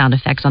siren sound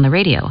effects on the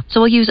radio, so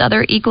we'll use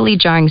other equally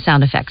jarring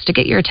sound effects to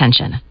get your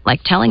attention,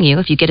 like telling you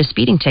if you get a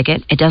speeding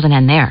ticket, it doesn't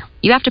end there.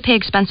 You have to pay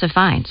expensive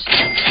fines.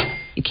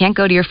 You can't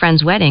go to your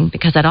friend's wedding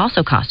because that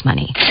also costs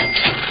money.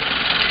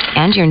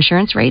 And your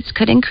insurance rates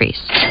could increase.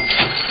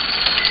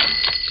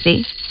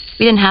 See?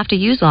 We didn't have to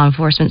use law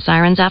enforcement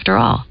sirens after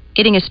all.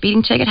 Getting a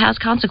speeding ticket has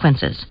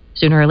consequences.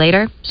 Sooner or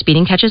later,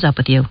 speeding catches up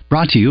with you.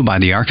 Brought to you by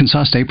the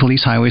Arkansas State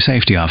Police Highway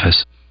Safety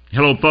Office.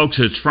 Hello, folks.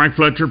 It's Frank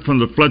Fletcher from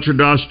the Fletcher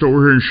Dodge store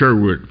here in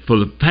Sherwood. For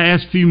the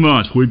past few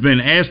months, we've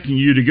been asking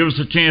you to give us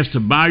a chance to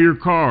buy your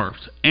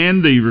cars,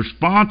 and the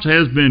response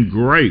has been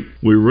great.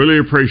 We really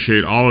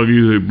appreciate all of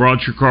you who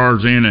brought your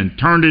cars in and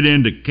turned it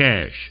into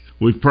cash.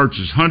 We've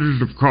purchased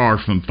hundreds of cars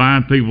from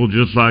fine people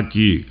just like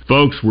you.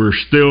 Folks, we're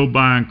still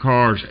buying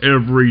cars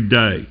every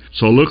day.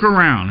 So look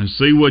around and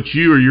see what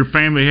you or your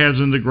family has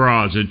in the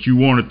garage that you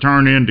want to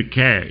turn into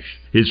cash.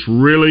 It's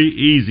really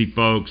easy,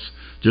 folks.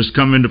 Just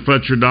come into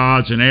Fletcher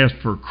Dodge and ask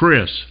for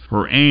Chris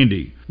or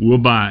Andy. We'll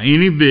buy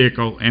any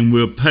vehicle and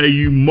we'll pay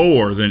you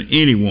more than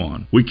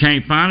anyone. We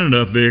can't find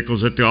enough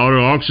vehicles at the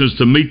auto auctions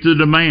to meet the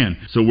demand,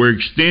 so we're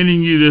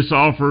extending you this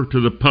offer to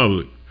the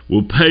public.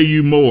 We'll pay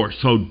you more,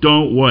 so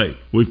don't wait.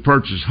 We've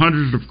purchased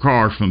hundreds of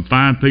cars from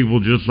fine people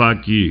just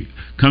like you.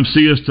 Come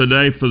see us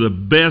today for the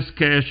best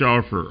cash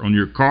offer on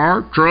your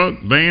car,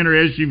 truck, van, or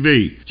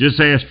SUV.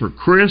 Just ask for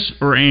Chris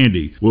or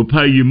Andy. We'll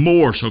pay you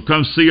more, so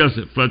come see us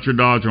at Fletcher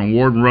Dodge on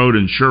Warden Road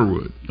in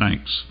Sherwood.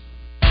 Thanks.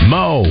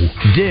 Mow,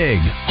 dig,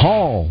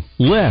 haul,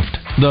 lift.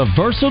 The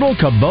versatile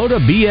Kubota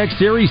BX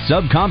Series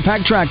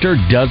subcompact tractor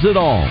does it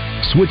all.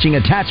 Switching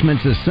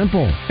attachments is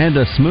simple, and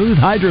the smooth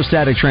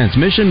hydrostatic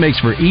transmission makes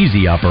for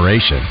easy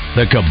operation.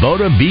 The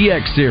Kubota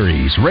BX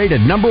Series,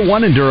 rated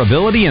 #1 in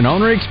durability and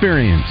owner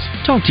experience.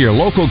 Talk to your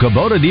local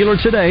Kubota dealer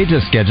today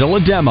to schedule a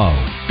demo.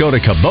 Go to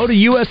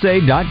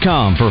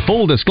KubotaUSA.com for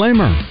full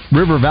disclaimer.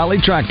 River Valley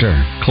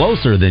Tractor,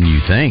 closer than you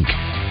think.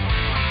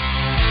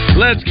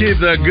 Let's keep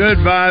the good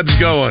vibes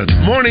going.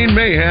 Morning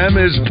Mayhem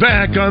is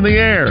back on the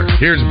air.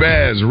 Here's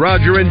Baz,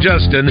 Roger, and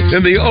Justin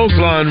in the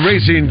Oaklawn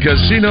Racing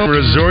Casino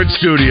Resort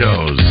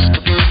Studios.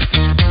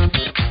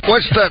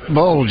 What's that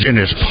bulge in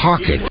his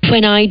pocket?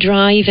 When I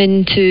drive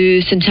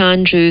into St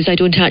Andrews, I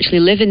don't actually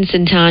live in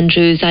St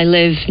Andrews. I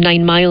live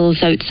 9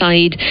 miles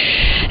outside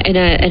in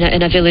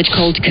a village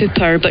called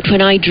Cooper. But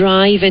when I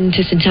drive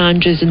into St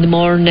Andrews in the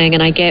morning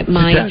and I get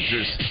my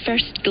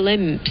first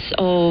glimpse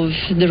of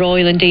the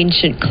Royal and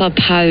Ancient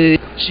Clubhouse.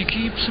 She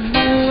keeps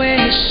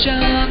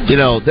you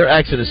know, their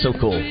accent is so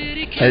cool.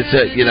 It's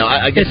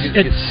I guess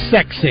it's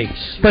sexy.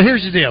 But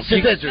here's the deal.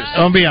 St Andrews.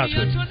 I'll be honest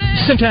with you.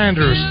 St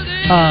Andrews.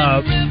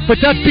 But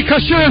that's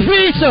because you're a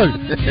weasel.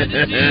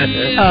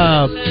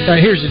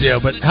 Here's the deal.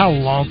 But how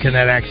long can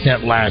that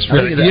accent last?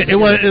 Really,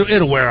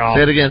 it'll wear off.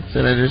 Say it again.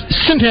 St Andrews.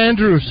 St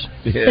Andrews.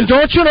 Yeah. And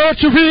don't you know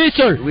it's a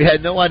weasel? We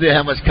had no idea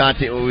how much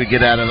content we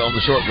get out of on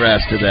the short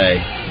grass today.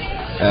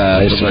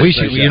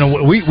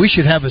 We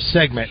should have a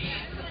segment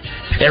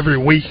every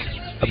week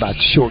about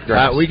short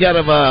grass. We got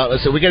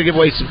to give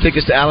away some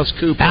tickets to Alice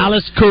Cooper.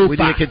 Alice Cooper. We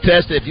need a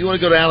contestant. If you want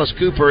to go to Alice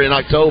Cooper in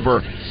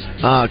October,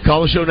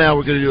 call the show now.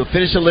 We're going to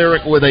finish the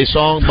lyric with a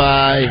song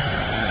by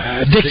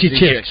Dixie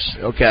Chicks.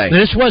 Okay.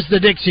 This was the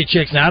Dixie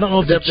Chicks. Now, I don't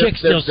know if the Chicks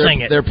still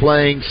sing it. They're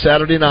playing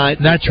Saturday night.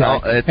 That's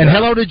right. And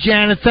hello to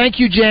Jana. Thank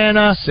you,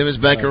 Jana. Simmons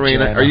Bank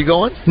Arena. Are you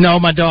going? No,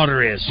 my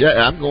daughter is.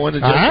 Yeah, I'm going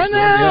to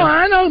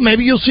I know.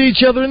 Maybe you'll see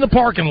each other in the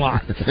parking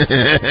lot.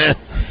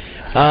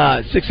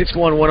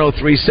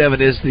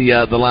 661-1037 is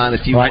the line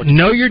if you want to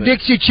know your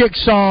Dixie Chick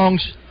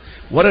songs.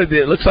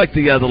 It looks like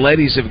the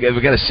ladies have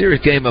got a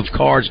serious game of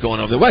cards going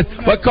on there.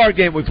 What card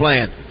game are we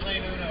playing?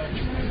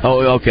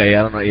 Oh, okay.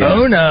 I don't know. Yeah.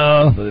 Oh,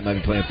 no. So they might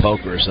be playing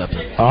poker or something.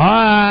 All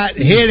right.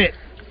 Hit it.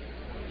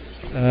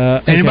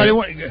 Anybody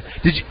want?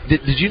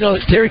 Did you know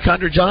that Terry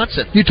Condor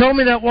Johnson? You told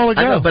me that a while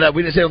ago. I know, but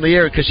we didn't say it on the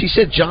air because she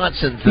said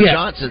Johnsons,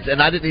 Johnsons, and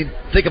I didn't even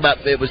think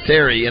about it was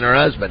Terry and her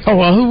husband. Oh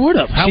well, who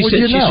would have? How would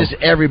you know? She says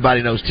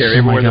everybody knows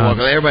Terry. Everywhere they walk,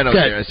 everybody knows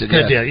Terry. I said,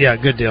 good deal.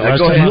 Yeah, good deal.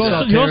 Go ahead.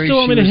 You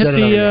also want me to hit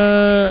the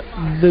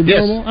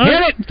normal?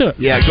 Hit it. Do it.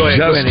 Yeah, go ahead.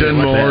 Justin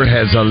Moore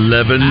has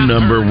 11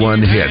 number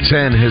one hits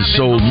and has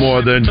sold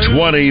more than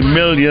 20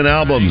 million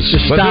albums.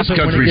 But this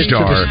country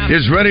star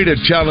is ready to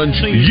challenge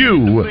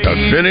you to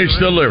finish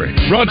the lyric.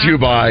 Brought to you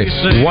by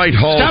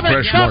Whitehall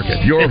Fresh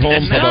Market, your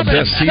home for the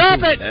best seafood.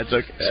 Stop it! That's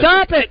okay.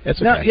 Stop it!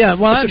 That's No, okay. yeah,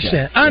 well, I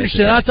understand. I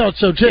understand. I thought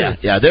so too.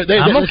 Yeah,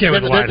 I'm okay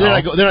with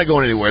Whitehall. They're not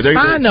going anywhere.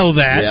 I know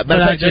that. Yeah,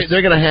 but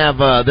they're going to have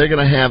a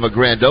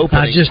grand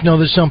opening. I just know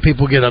that some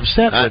people get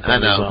upset with I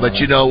know, but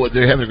you know what?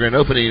 They're having a grand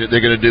opening.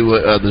 They're going to do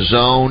the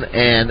Zone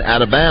and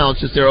Out of Bounds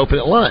since they're open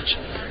at lunch.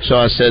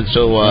 So I said,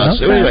 so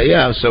anyway,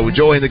 yeah. So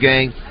join the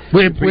gang.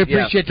 We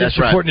appreciate them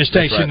supporting the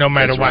station no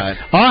matter what.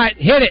 All right,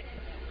 hit it.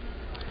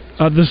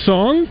 The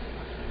song?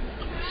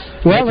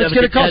 Well, let's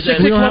get a call.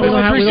 We don't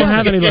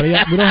have anybody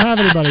yet. We don't have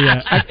anybody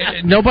yet.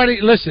 Nobody,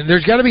 listen,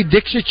 there's got to be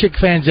Dixie Chick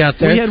fans out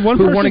there who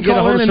want to get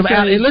a hold of some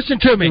Alice. Listen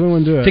to me.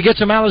 To get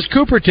some Alice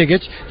Cooper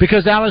tickets,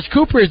 because Alice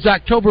Cooper is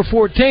October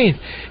 14th.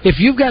 If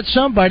you've got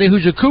somebody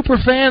who's a Cooper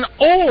fan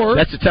or...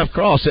 That's a tough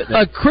cross, isn't it?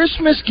 A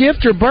Christmas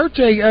gift or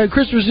birthday,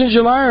 Christmas in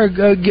July or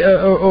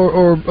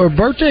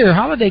birthday or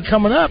holiday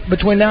coming up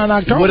between now and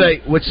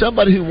October. Would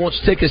somebody who wants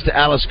tickets to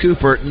Alice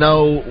Cooper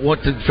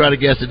want to try to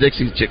guess the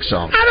Dixie Chick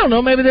song? I don't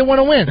know. Maybe they want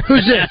to win.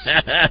 Who's this?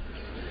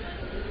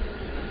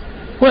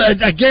 Well,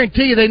 I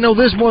guarantee you they know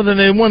this more than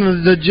they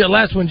won the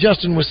last one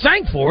Justin was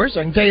sang for us.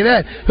 I can tell you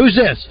that. Who's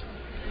this?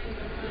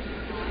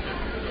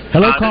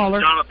 Hello,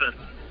 caller. Jonathan.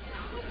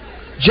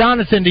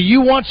 Jonathan, do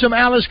you want some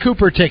Alice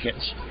Cooper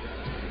tickets?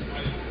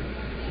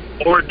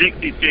 Or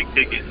Dixie Chick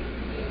tickets.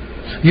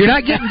 You're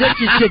not getting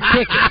Dixie Chick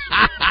tickets.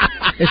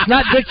 It's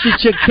not Dixie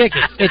Chick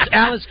tickets. It's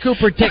Alice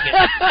Cooper tickets.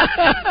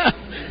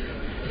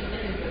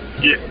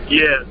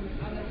 Yes.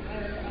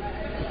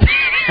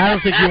 I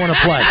don't think you want to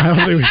play. I don't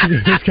think we should do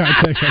this kind of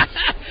tickets.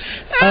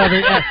 I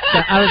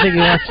don't think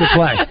he wants to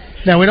play.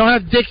 No, we don't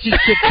have Dixie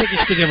Chick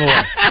tickets to give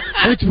away.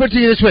 Let me put it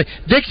to you this way.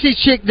 Dixie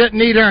Chick doesn't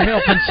need our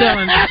help in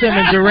selling the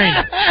Simmons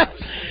Arena.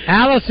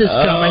 Alice is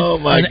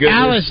coming, goodness.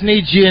 Alice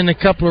needs you in a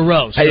couple of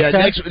rows. Hey,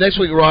 okay? next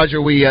week, Roger,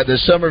 the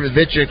Summer of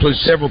Adventure includes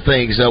several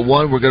things.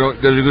 One, we're going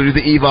to go do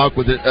the EVOC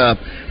with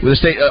the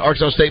state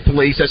Arkansas State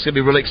Police. That's going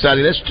to be really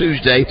exciting. That's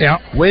Tuesday. Yeah.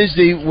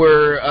 Wednesday,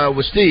 we're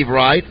with Steve,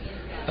 right?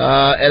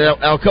 At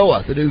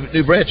Alcoa, the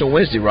new branch on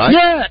Wednesday, right?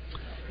 Yeah.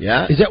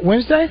 Yeah. Is that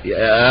Wednesday?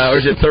 Yeah, or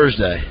is it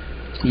Thursday?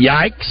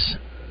 Yikes.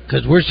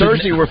 Because we're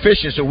Thursday we're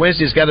fishing, so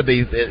Wednesday's got to be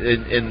in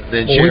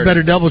Sheridan. We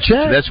better double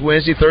check. So that's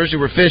Wednesday. Thursday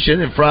we're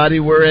fishing, and Friday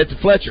we're at the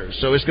Fletcher.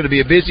 So it's going to be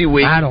a busy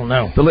week. I don't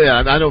know.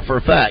 I know for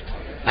a fact.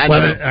 I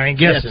ain't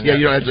guessing. Yes,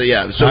 you don't have to.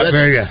 Yeah. So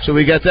very good. So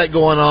we got that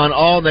going on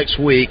all next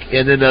week,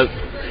 and then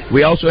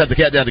we also have the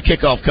countdown to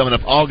kickoff coming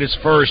up August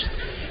 1st.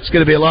 It's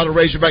going to be a lot of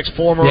Razorbacks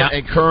former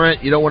and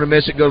current. You don't want to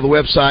miss it. Go to the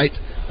website,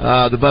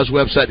 the Buzz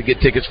website, to get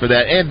tickets for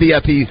that and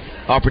VIP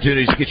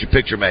opportunities to get your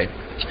picture made.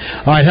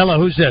 All right, hello.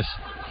 Who's this?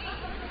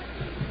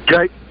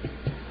 Jake.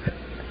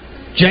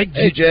 Jake?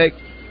 Hey, Jake.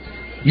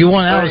 You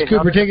want Alice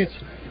Cooper tickets?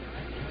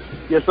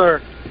 Yes,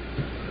 sir.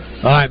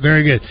 All right,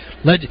 very good.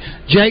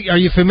 Jake, are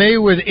you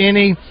familiar with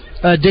any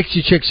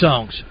Dixie Chick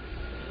songs?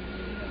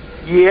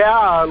 Yeah,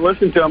 I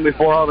listened to them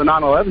before all the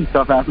 9/11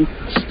 stuff happened.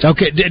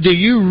 Okay, do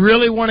you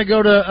really want to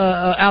go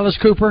to Alice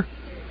Cooper?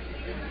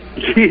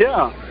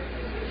 Yeah.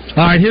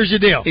 All right, here's the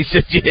deal. He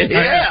said,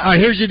 yeah. All right,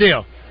 here's the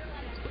deal.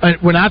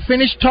 When I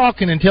finish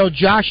talking and tell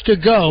Josh to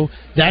go,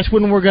 that's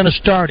when we're going to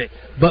start it.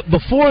 But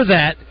before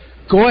that,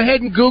 go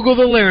ahead and Google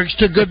the lyrics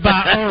to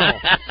Goodbye Earl.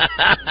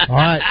 All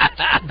right.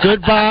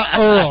 Goodbye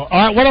Earl.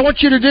 All right, what I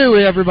want you to do,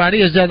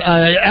 everybody, is that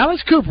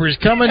Alice Cooper is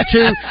coming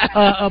to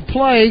a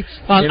play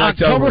on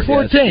October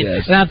 14th.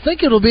 Yes. And I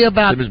think it'll be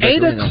about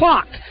 8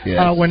 o'clock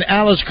when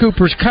Alice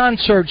Cooper's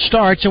concert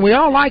starts. And we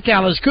all like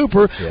Alice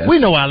Cooper. Yes. We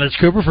know Alice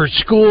Cooper for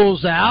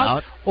School's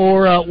Out.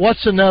 Or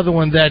what's another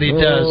one that he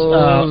does?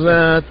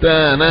 The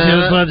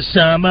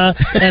Summer.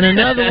 And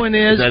another one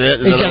is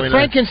he's got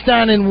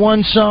Frankenstein in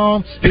one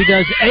song. He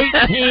does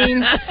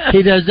 18. I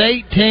think that's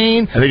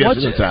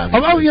the time.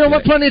 Oh, you know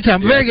what? Plenty of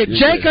time. Very good.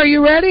 Jake, are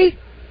you ready?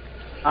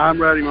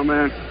 I'm ready, my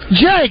man.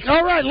 Jake,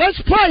 all right,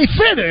 let's play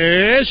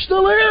Finish the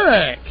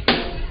Lyric.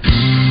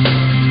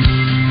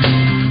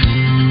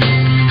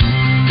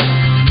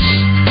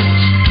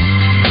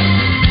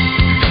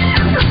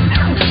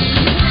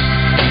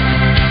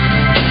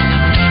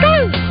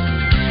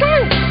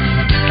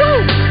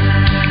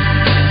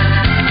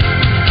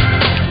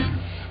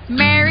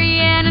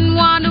 Marianne and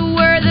Wanda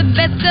were the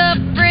best of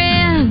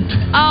friends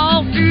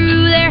all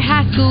through their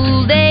high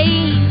school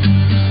days.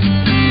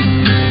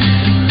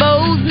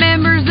 Both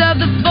members of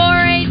the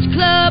 4-H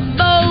club,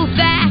 both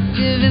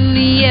active in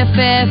the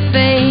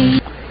FFA.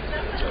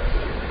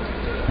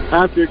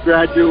 After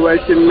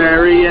graduation,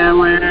 Marianne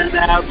went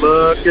out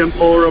looking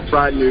for a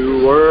bright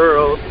new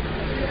world.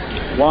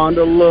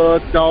 Wanda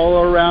looked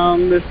all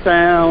around this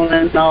town,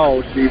 and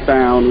all she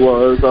found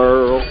was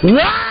Earl.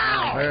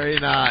 Wow! Very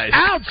nice.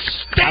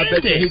 Outstanding.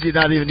 I bet he did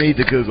not even need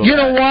to Google You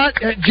that. know what,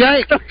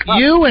 Jake?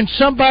 You and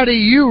somebody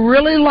you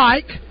really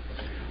like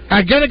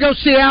are going to go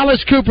see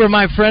Alice Cooper,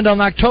 my friend,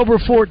 on October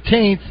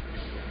 14th,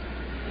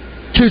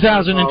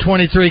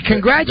 2023.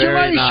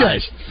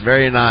 Congratulations.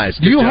 Very nice.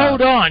 Good You job.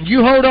 hold on.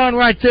 You hold on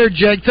right there,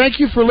 Jake. Thank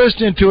you for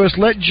listening to us.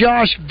 Let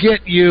Josh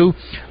get you.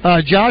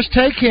 Josh,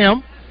 take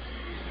him.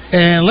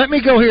 And let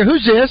me go here.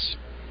 Who's this?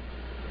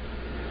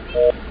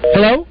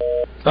 Hello?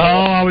 Oh,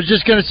 I was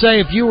just going to say,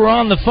 if you were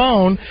on the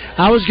phone,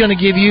 I was going to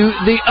give you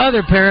the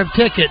other pair of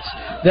tickets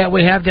that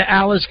we have to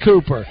Alice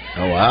Cooper.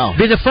 Oh, wow.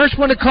 Be the first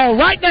one to call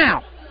right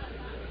now.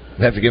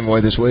 We have to give them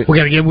away this week? We're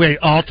going to give away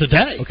all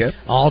today. Okay.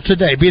 All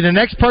today. Be the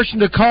next person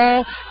to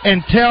call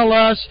and tell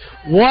us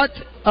what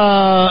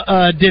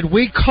did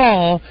we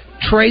call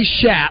Trey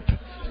Schapp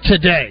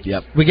today.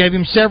 Yep. We gave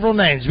him several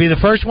names. Be the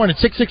first one at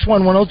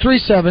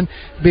 661-1037.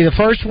 Be the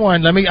first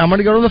one. I'm going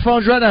to go to the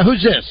phones right now.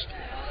 Who's this?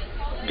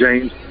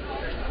 James.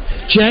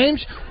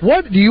 James,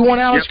 what do you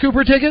want Alice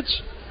Cooper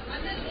tickets?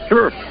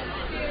 Sure.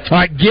 All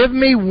right, give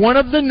me one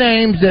of the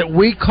names that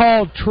we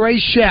called Trey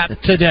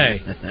Schapp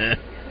today.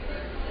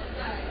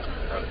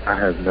 I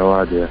have no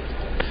idea.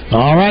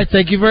 All right,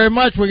 thank you very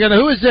much. Who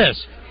is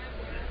this?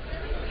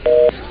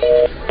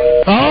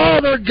 Oh,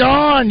 they're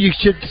gone. You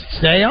should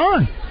stay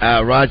on.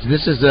 Roger,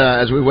 this is,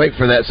 as we wait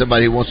for that,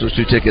 somebody who wants those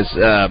 2 tickets,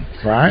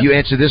 right. You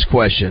answer this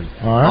question.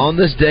 Right. On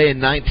this day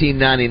in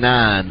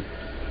 1999,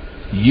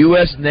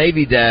 U.S.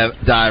 Navy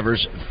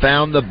divers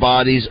found the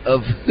bodies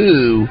of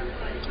who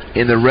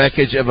in the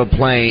wreckage of a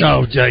plane?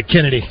 Oh,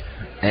 Kennedy.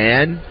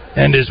 And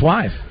his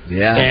wife.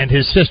 Yeah. And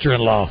his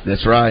sister-in-law.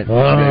 That's right. Oh,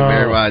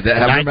 right.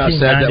 Remember I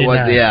said that was,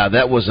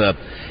 that was a...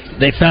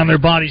 They found their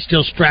bodies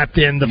still strapped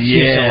in the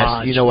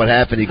fuselage. You know what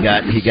happened? He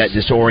got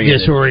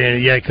disoriented.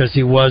 Disoriented, yeah, because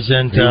he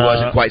wasn't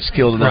quite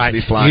skilled enough to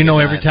be flying. You know,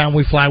 every time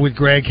we fly with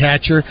Greg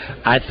Hatcher,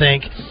 I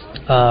think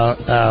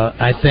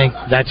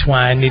that's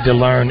why I need to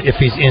learn if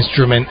he's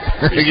instrument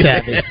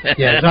savvy.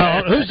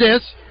 Yeah. Who's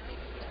this?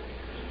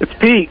 It's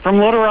Pete from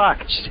Little Rock.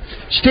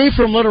 Steve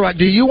from Little Rock.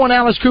 Do you want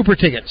Alice Cooper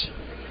tickets?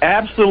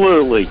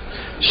 Absolutely.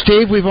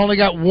 Steve, we've only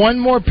got one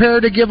more pair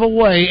to give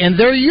away, and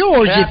they're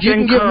yours if you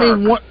can give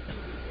me one.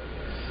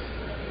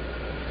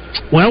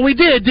 Well, we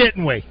did,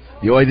 didn't we?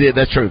 Yeah, we did.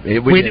 That's true.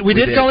 We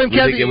did call him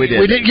Kevin. We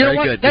did. You know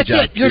what? That's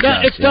it. You're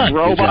done. It's done.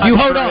 Robot you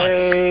hold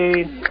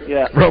Trey. on.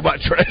 Yeah. Robot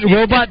Trey.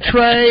 Robot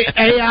Trey.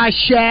 AI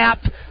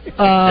Schapp.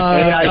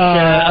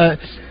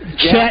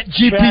 Chat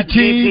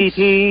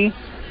GPT.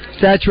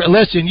 That's right.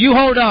 Listen, you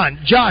hold on.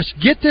 Josh,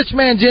 get this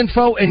man's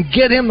info and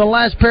get him the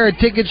last pair of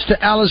tickets to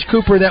Alice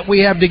Cooper that we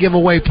have to give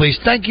away, please.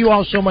 Thank you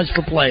all so much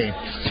for playing.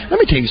 Let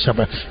me tell you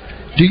something.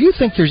 Do you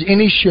think there's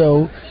any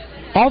show,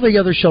 all the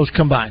other shows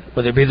combined,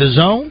 whether it be The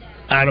Zone,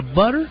 Out of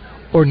Butter,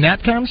 or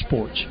Naptime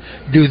Sports,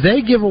 do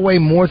they give away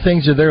more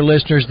things to their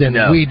listeners than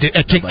we do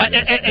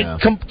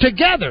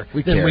together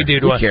than we do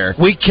to us?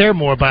 We care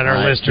more about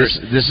our listeners.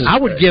 I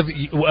would give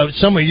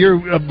some of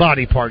your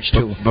body parts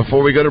to them.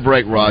 Before we go to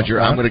break, Roger,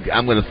 I'm going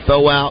to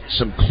throw out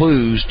some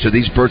clues to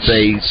these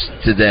birthdays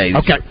today.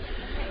 Okay.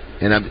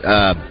 And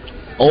I'm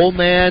Old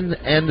Man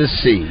and the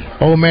Sea.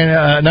 Old Man,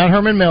 not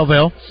Herman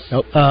Melville.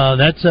 Nope.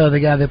 That's the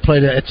guy that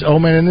played it. It's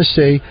Old Man and the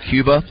Sea.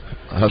 Cuba,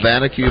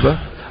 Havana,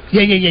 Cuba.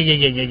 Yeah.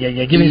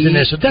 Give me his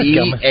initials. That's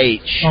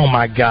E.H. Oh,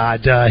 my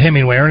God.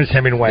 Hemingway, Ernest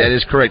Hemingway. That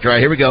is correct. All right,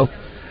 here we go.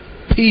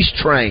 Peace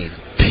Train.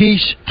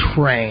 Peace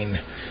Train.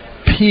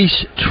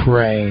 Peace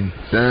Train.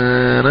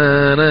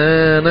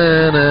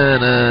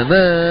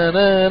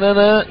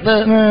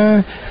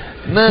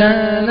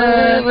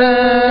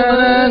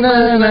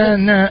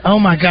 Oh,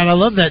 my God. I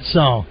love that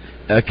song.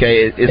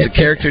 Okay, it's a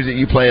character that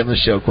you play on the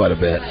show quite a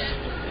bit.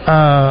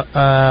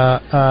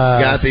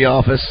 Guy at the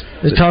office.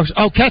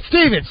 Cat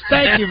Stevens.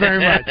 Thank you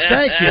very much.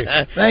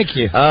 Thank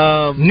you.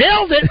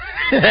 Nailed it.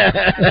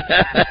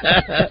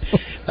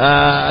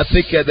 I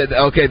think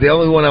the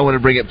only one I want to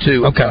bring up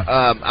too. Okay.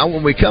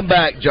 When we come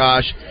back,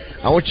 Josh,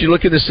 I want you to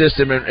look at the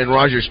system and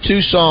Roger's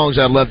 2 songs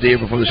I'd love to hear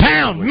before the show.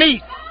 Pound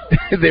meat.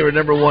 They were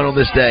number 1 on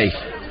this day.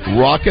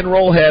 Rock and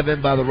Roll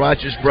Heaven by the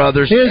Righteous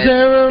Brothers. Is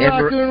there a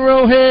rock and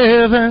roll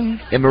heaven?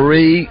 And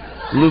Marie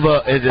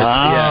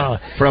Laveau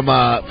from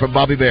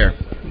Bobby Bear.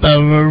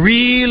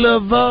 Marie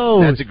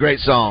Laveau. That's a great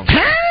song.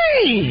 Hey!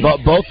 Hey!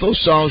 But both those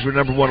songs were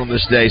number 1 on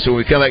this day. So when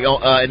we come back in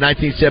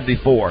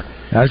 1974.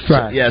 That's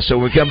right. So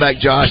when we come back,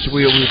 Josh,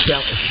 we'll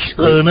count.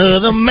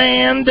 Another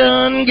man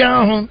done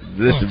gone.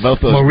 Listen,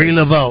 both those. Marie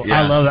Laveau.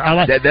 Yeah. I love it. I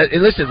like that.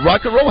 And listen,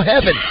 rock and roll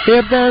heaven.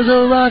 If there's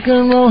a rock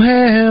and roll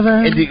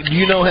heaven. And do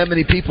you know how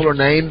many people are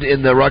named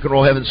in the rock and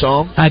roll heaven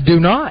song? I do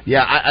not.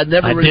 Yeah, I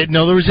never. I didn't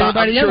know there was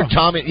anybody else. else.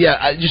 Tommy. Yeah,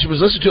 I just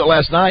was listening to it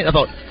last night. I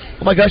thought,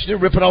 oh my gosh, they're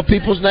ripping off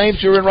people's names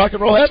who are in rock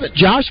and roll heaven.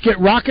 Josh, get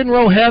rock and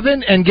roll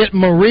heaven and get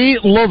Marie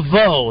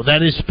Laveau.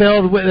 That is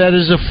spelled. That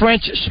is a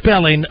French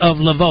spelling of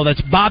Laveau. That's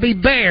Bobby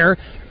Bare.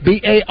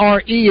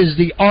 Bare is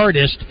the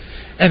artist,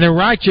 and the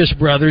Righteous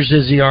Brothers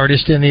is the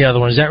artist in the other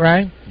one. Is that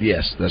right?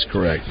 Yes, that's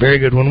correct. Very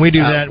good. When we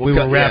do that, we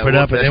will wrap it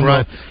up, and then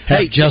we'll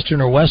have Justin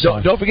or Wes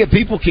on. Don't forget,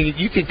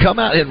 you can come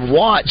out and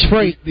watch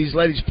these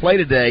ladies play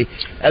today.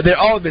 They've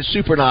all been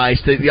super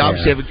nice. They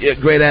obviously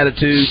have great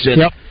attitudes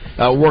and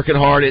working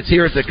hard. It's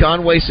here at the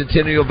Conway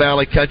Centennial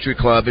Valley Country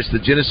Club. It's the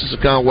Genesis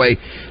of Conway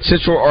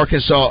Central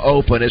Arkansas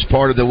Open as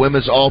part of the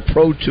Women's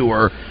All-Pro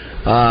Tour.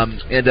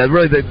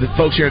 Really, the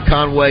folks here in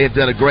Conway have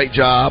done a great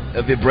job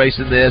of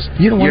embracing this.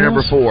 Year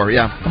number 4,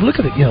 yeah. Look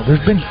at it. There's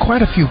been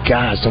quite a few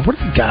guys. So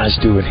what are the guys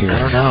doing here? I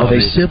don't know. Are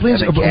they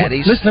siblings?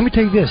 Caddies? Listen, let me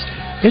tell you this.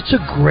 It's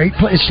a great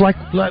place. It's like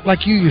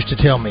you used to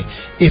tell me.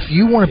 If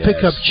you want to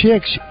pick up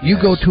chicks, you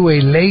go to a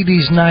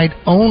ladies' night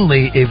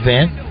only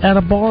event at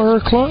a bar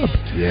or a club.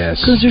 Yes.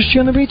 Because there's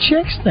going to be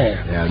chicks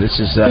there. Yeah, this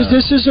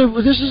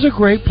is a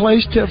great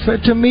place to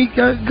meet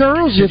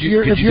girls. Could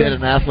you date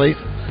an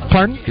athlete?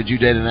 Pardon? Could you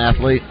date an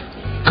athlete?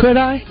 Could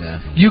I?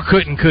 Yeah. You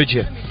couldn't, could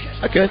you?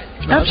 I could.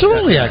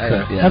 Absolutely, I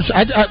could. Yeah.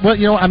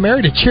 Well, I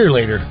married a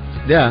cheerleader.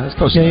 Yeah, that's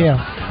close enough.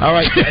 Yeah. All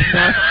right.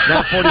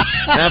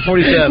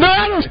 9:47. No,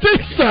 I don't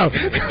think so.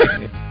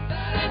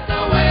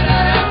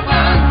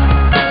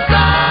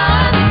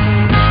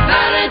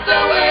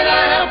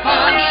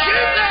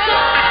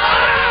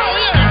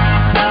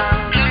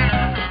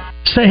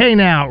 Say hey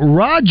now,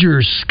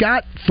 Roger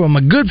Scott from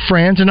a good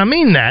friends, and I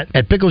mean that,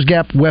 at Pickles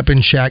Gap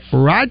Weapon Shack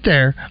right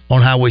there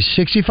on Highway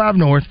 65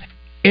 North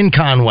in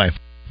Conway.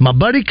 My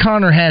buddy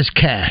Connor has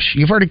cash.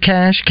 You've heard of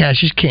cash?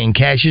 Cash is king.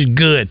 Cash is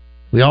good.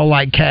 We all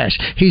like cash.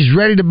 He's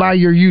ready to buy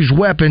your used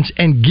weapons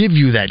and give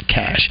you that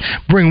cash.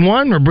 Bring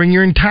one or bring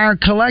your entire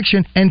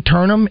collection and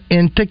turn them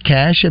into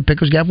cash at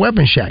Pickles Gap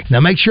Weapon Shack.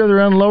 Now make sure they're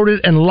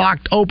unloaded and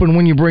locked open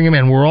when you bring them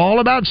in. We're all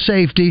about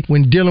safety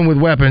when dealing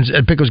with weapons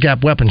at Pickles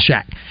Gap Weapon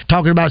Shack.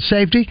 Talking about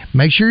safety,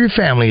 make sure your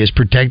family is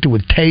protected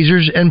with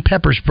tasers and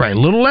pepper spray. A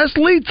little less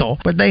lethal,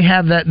 but they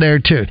have that there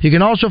too. You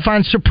can also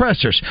find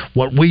suppressors,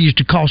 what we used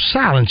to call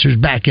silencers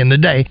back in the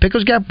day.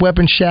 Pickles Gap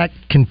Weapon Shack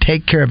can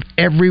take care of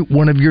every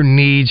one of your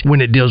needs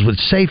when it deals with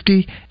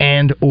safety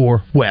and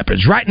or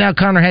weapons. Right now,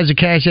 Connor has the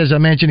cash, as I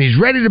mentioned. He's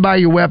ready to buy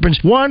your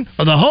weapons, one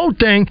or the whole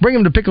thing. Bring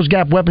them to Pickles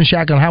Gap Weapon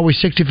Shack on Highway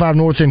 65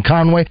 North in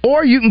Conway,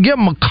 or you can give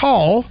them a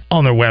call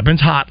on their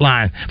weapons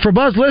hotline. For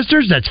Buzz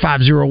listeners, that's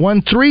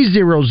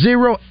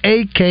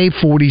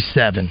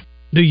 501-300-AK47.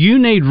 Do you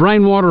need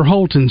Rainwater,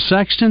 Holt, and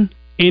Sexton?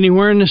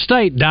 Anywhere in the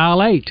state, dial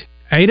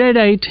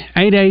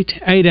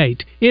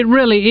 888-8888. It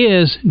really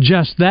is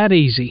just that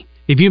easy.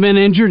 If you've been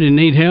injured and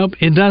need help,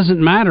 it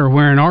doesn't matter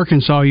where in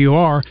Arkansas you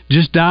are.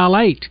 Just dial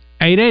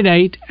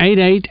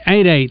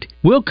 888-8888.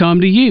 We'll come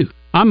to you.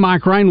 I'm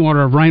Mike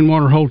Rainwater of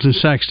Rainwater, Holt &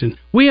 Sexton.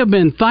 We have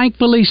been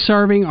thankfully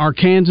serving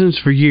Arkansans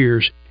for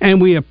years,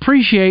 and we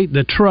appreciate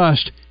the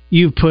trust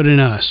you've put in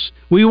us.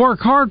 We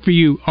work hard for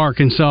you,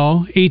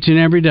 Arkansas, each and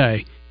every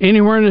day.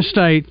 Anywhere in the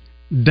state,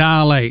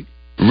 dial 8.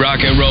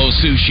 Rock and roll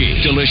sushi.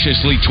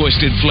 Deliciously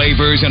twisted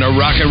flavors and a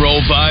rock and roll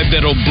vibe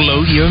that'll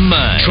blow your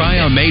mind. Try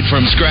our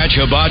made-from-scratch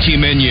hibachi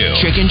menu.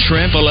 Chicken,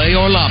 shrimp, filet,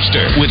 or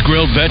lobster with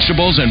grilled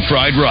vegetables and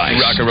fried rice.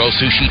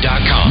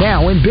 RockandRollSushi.com.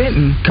 Now in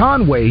Benton,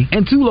 Conway,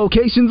 and 2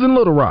 locations in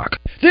Little Rock.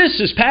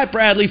 This is Pat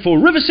Bradley for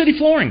River City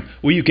Flooring,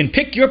 where you can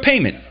pick your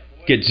payment.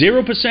 Get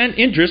 0%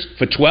 interest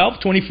for 12,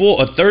 24,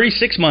 or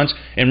 36 months,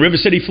 and River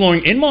City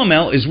Flooring in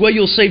Maumelle is where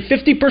you'll save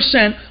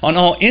 50% on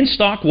all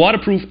in-stock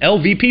waterproof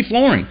LVP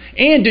flooring.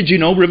 And did you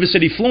know River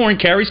City Flooring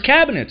carries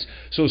cabinets?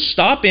 So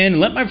stop in and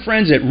let my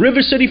friends at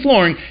River City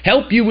Flooring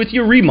help you with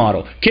your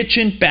remodel.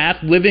 Kitchen,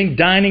 bath, living,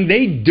 dining,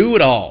 they do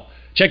it all.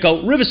 Check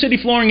out River City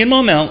Flooring in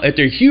Maumelle at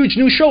their huge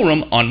new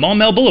showroom on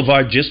Maumelle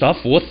Boulevard just off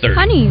 430.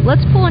 Honey,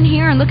 let's pull in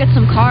here and look at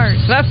some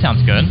cars. That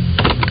sounds good.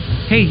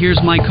 Hey,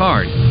 here's my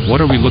card.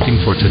 What are we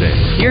looking for today?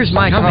 Here's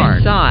my Come card.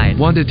 Inside.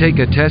 Want to take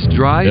a test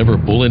drive? Ever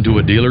pull into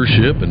a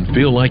dealership and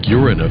feel like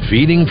you're in a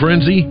feeding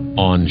frenzy?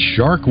 On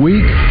Shark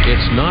Week,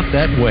 it's not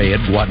that way at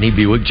Watney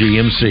Buick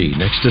GMC,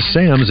 next to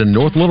Sam's in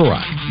North Little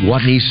Rock.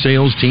 Watney's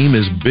sales team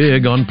is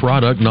big on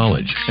product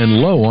knowledge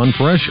and low on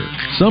pressure.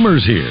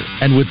 Summer's here,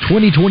 and with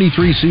 2023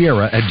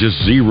 Sierra at just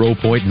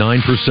 0.9%,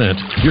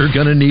 you're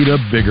gonna need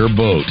a bigger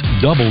boat.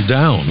 Double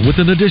down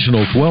with an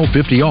additional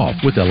 $1,250 off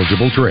with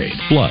eligible trade.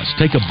 Plus,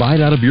 take a bite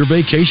right out of your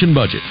vacation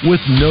budget with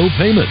no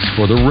payments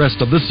for the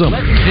rest of the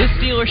summer. This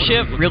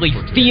dealership really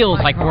feels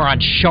like we're on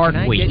Shark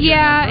Week.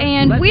 Yeah,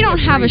 and we don't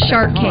have a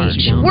shark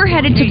cage. We're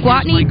headed to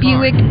Gwatney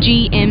Buick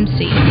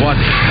GMC.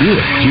 Gwatney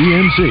Buick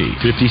GMC,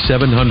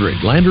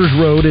 5700 Landers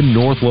Road in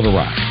North Little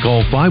Rock.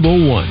 Call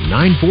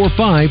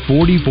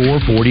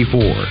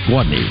 501-945-4444.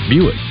 Gwatney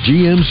Buick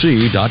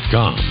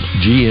GMC.com.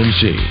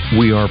 GMC,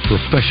 we are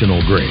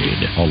professional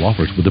grade. All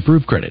offers with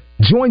approved credit.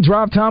 Join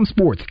Drive Time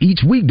Sports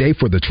each weekday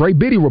for the Trey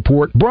Biddy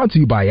Report, brought to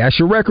you by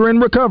Asher Wrecker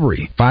and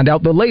Recovery. Find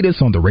out the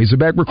latest on the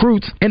Razorback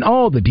recruits and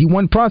all the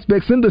D1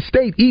 prospects in the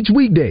state each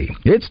weekday.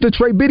 It's the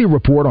Trey Biddy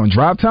Report on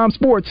Drive Time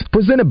Sports,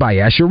 presented by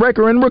Asher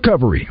Wrecker and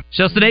Recovery.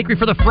 Justin Acree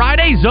for the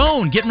Friday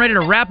Zone, getting ready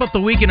to wrap up the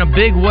week in a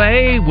big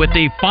way with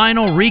the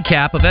final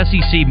recap of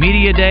SEC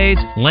Media Days.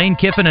 Lane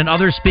Kiffin and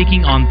others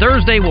speaking on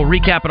Thursday. We'll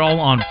recap it all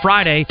on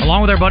Friday,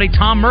 along with our buddy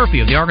Tom Murphy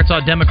of the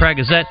Arkansas Democrat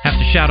Gazette. Have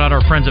to shout out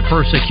our friends at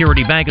First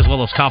Security Bank, as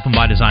well as Coffin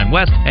by Design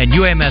West and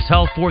UMS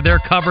Health for their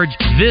coverage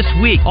this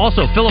week.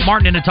 Also, Philip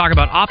Martin in to talk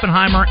about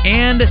Oppenheimer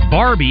and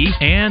Barbie,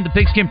 and the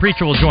Pigskin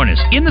Preacher will join us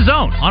in the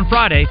Zone on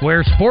Friday,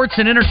 where sports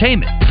and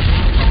entertainment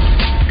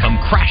come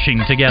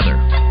crashing together.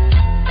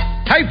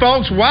 Hey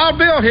folks, Wild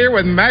Bill here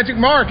with Magic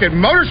Mark at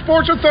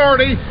Motorsports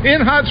Authority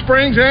in Hot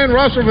Springs and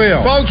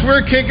Russellville. Folks,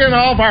 we're kicking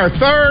off our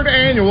third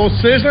annual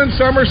Sizzling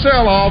Summer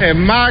Sell-Off, and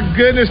my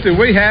goodness, do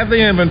we have the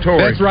inventory.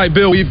 That's right,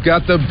 Bill. We've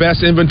got the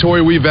best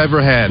inventory we've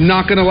ever had.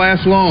 Not going to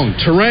last long.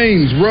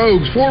 Terrains,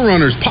 Rogues,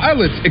 4Runners,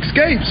 Pilots,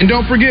 Escapes. And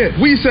don't forget,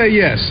 we say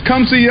yes.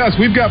 Come see us.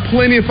 We've got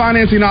plenty of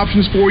financing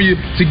options for you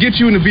to get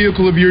you in the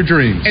vehicle of your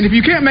dreams. And if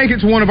you can't make it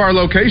to one of our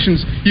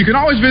locations, you can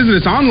always visit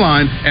us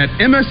online at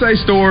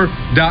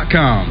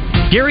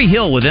msastore.com. Gary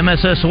Hill with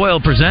MSS Oil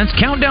presents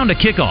Countdown to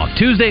Kickoff,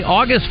 Tuesday,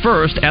 August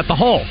 1st at the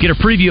Hall. Get a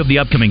preview of the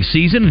upcoming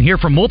season and hear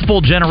from multiple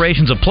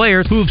generations of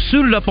players who have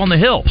suited up on the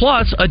Hill.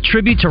 Plus, a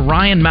tribute to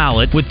Ryan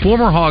Mallett with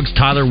former Hogs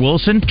Tyler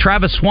Wilson,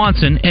 Travis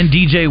Swanson, and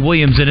DJ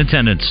Williams in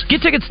attendance.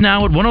 Get tickets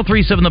now at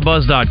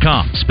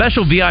 1037thebuzz.com.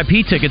 Special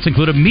VIP tickets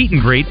include a meet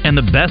and greet and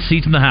the best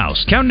seats in the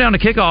house. Countdown to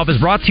Kickoff is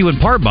brought to you in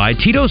part by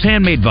Tito's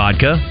Handmade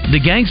Vodka, the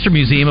Gangster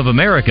Museum of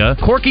America,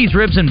 Corky's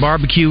Ribs and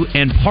Barbecue,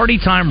 and Party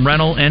Time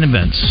Rental and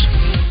Events.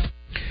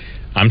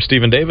 I'm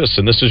Stephen Davis,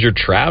 and this is your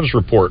Travs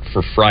report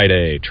for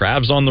Friday.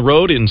 Travs on the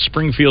road in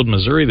Springfield,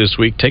 Missouri this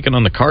week, taking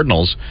on the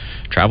Cardinals.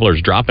 Travelers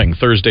dropping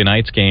Thursday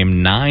night's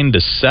game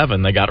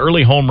 9-7. They got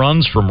early home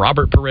runs from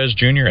Robert Perez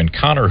Jr. and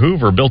Connor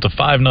Hoover, built a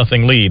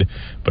 5-0 lead,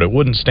 but it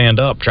wouldn't stand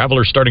up.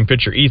 Travelers starting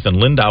pitcher Ethan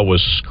Lindau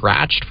was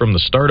scratched from the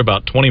start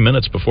about 20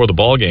 minutes before the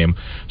ball game,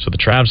 so the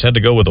Travs had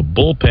to go with a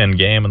bullpen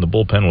game, and the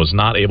bullpen was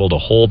not able to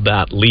hold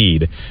that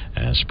lead.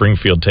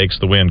 Springfield takes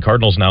the win.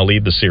 Cardinals now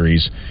lead the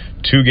series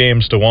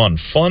 2-1.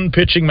 Fun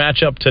pitching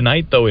matchup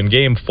tonight, though, in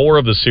Game 4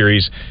 of the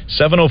series.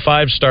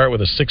 7:05 start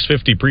with a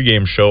 6:50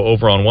 pregame show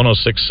over on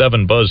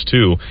 106.7 Buzz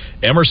 2.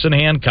 Emerson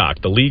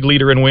Hancock, the league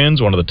leader in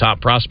wins, one of the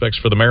top prospects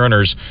for the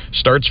Mariners,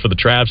 starts for the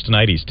Travs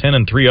tonight. He's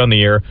 10-3 on the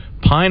year.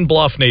 Pine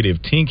Bluff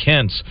native Tink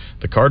Hentz,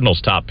 the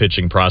Cardinals' top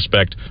pitching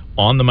prospect,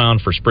 on the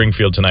mound for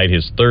Springfield tonight.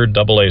 His third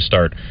Double-A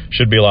start.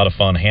 Should be a lot of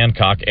fun.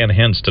 Hancock and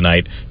Hentz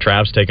tonight.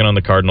 Travs taking on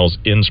the Cardinals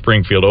in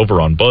Springfield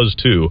over on Buzz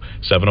 2,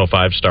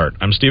 7:05 start.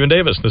 I'm Stephen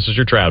Davis. This is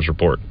your Travs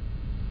report.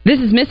 This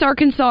is Miss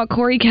Arkansas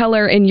Corey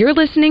Keller, and you're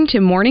listening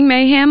to Morning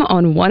Mayhem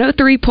on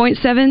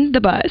 103.7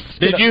 The Buzz.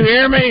 Did you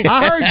hear me?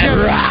 I heard you.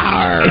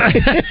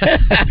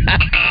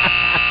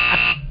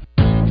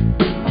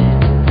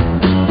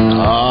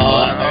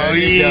 Oh, there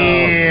you go.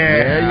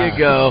 There you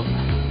go.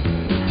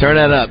 Turn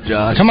that up,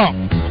 Josh. Come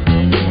on.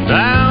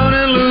 Down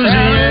in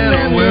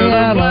Louisiana, where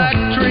the black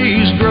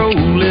trees grow,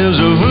 lives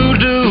a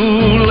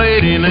voodoo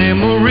lady named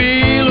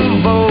Marie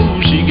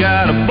Laveau. She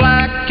got a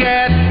black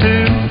cat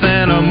tooth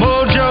and a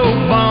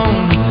mojo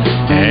bone.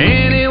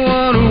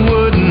 Anyone who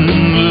wouldn't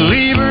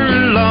leave her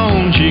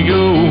alone, she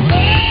go.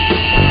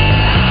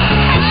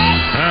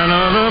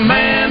 Another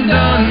man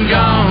done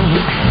gone.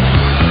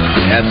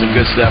 That's some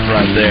good stuff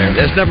right there.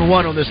 That's number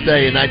one on this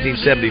day in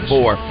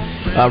 1974.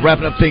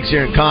 Wrapping up things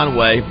here in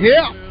Conway.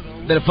 Yeah.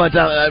 Been a fun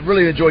time. I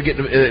really enjoyed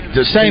getting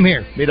to Same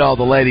here. Meet all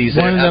the ladies.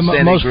 One of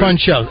the most fun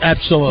shows.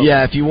 Absolutely.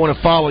 Yeah, if you want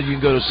to follow, you can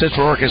go to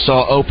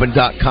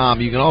CentralArkansasOpen.com.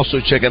 You can also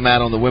check them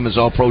out on the Women's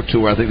All-Pro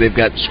Tour. I think they've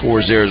got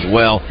scores there as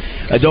well.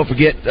 Don't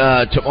forget,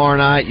 tomorrow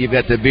night, you've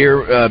got the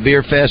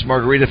Beer Fest,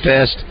 Margarita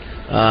Fest.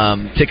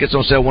 Tickets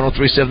on sale,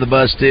 103.7 The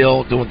Buzz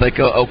still. Doing thank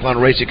Oakland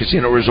Racing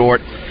Casino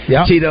Resort.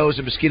 Yep. Tito's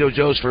and Mosquito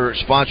Joe's for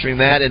sponsoring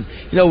that. And,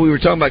 we were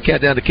talking about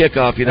Countdown to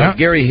Kickoff.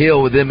 Gary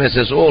Hill with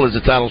MSS Oil is the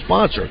title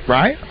sponsor.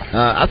 Right.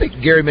 I think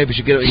Gary maybe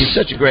should get. He's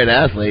such a great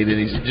athlete, and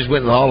he's just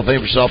went in the Hall of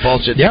Fame for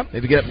softball. Should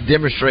maybe get up and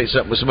demonstrate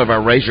something with some of our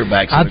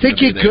Razorbacks. I think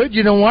he could.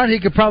 You know what? He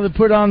could probably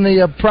put on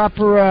the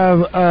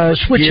proper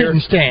switch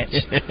hitting stance.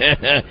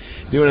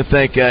 We want to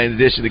thank, in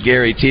addition to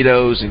Gary,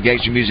 Tito's and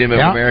Gangster Museum of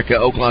America,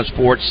 Oakland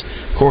Sports,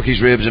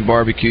 Corky's Ribs and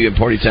Barbecue, and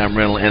Party Time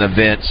Rental and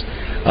Events.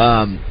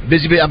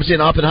 Busy. I'm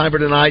seeing Oppenheimer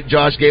tonight.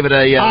 Josh gave it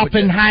a...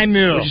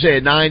 Oppenheimer. What'd you say,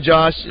 a 9,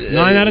 Josh?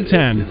 9 out of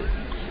 10.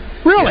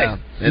 Really?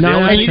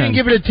 And you didn't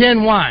give it a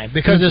 10. Why?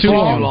 Because it's too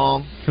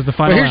long. Because the But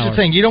final here's hour. the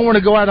thing: you don't want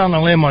to go out on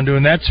a limb on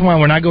doing that. That's why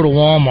when I go to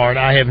Walmart,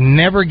 I have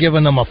never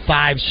given them a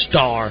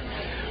 5-star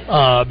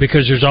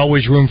because there's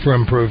always room for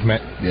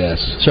improvement. Yes.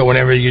 So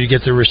whenever you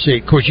get the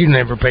receipt, of course, you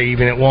never pay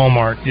even at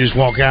Walmart. You just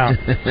walk out.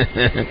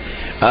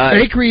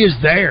 Bakery is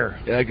there.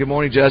 Good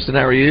morning, Justin.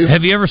 How are you?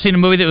 Have you ever seen a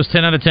movie that was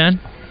 10 out of 10?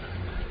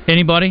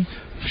 Anybody?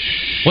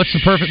 What's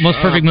the most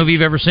perfect movie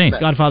you've ever seen?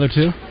 Godfather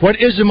 2. What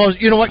is the most?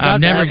 You know what?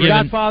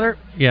 Godfather.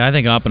 Yeah, I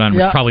think Oppenheimer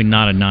was probably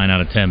not a 9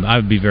 out of 10. I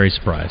would be very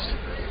surprised.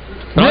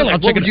 But really?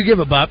 What would you give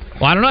it, Bob?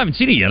 Well, I don't know. I haven't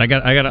seen it yet. I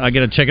got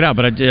to check it out.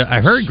 But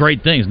I heard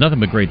great things. Nothing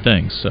but great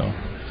things. So.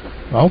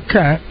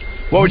 Okay.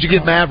 What would you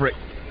give Maverick?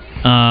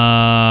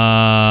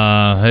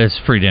 It's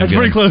pretty damn good. It's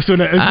pretty close to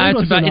an.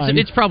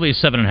 It's probably a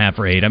 7.5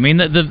 or 8. I mean,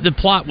 the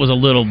plot was a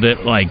little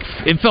bit like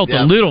it felt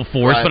a little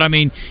forced, but I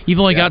mean, you've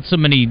only got so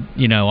many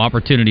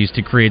opportunities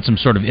to create some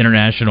sort of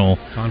international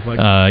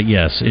conflict.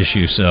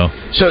 Issue. So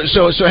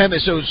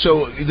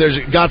there's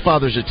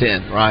Godfather's a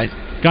 10, right?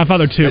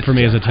 Godfather 2 for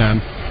me is a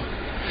 10.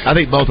 I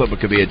think both of them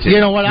could be a 10. You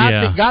know what?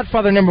 I think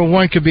Godfather number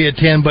 1 could be a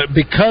 10, but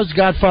because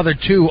Godfather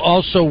 2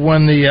 also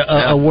won the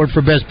award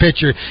for Best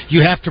Picture,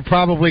 you have to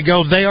probably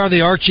go. They are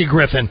the Archie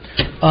Griffin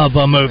of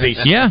movies.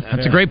 Yeah,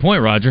 that's a great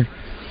point, Roger.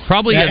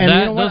 Probably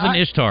and those and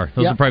Ishtar.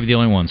 Those are probably the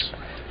only ones.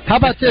 How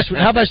about this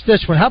one? How about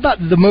this one? How about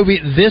the movie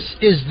This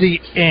Is the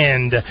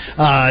End?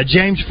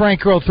 James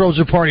Franco throws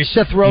a party.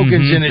 Seth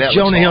Rogen's in it. That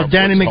Jonah Hill, horrible.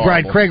 Danny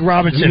McBride, Craig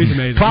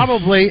Robinson.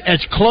 Probably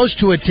as close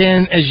to a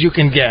 10 as you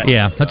can get.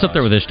 Yeah, that's up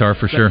there with Ishtar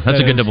for sure. That's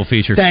a good double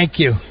feature. Thank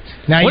you.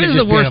 Now what is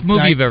the worst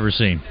movie you've ever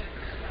seen?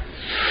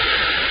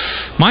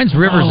 Mine's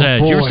River's Edge.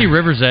 Boy. You ever see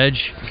River's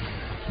Edge?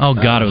 Oh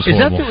God, it was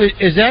horrible.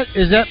 Is that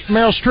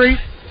Meryl Streep?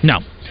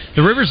 No.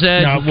 The River's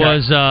Edge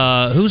was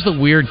who's the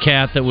weird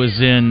cat that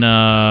was in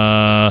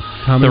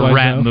the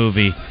Rat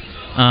movie?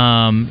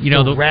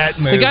 The Rat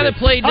movie. The guy that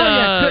played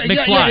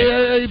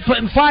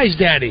McFly. Fly's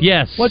daddy.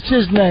 Yes. What's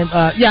his name?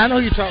 I know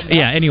who you're talking about.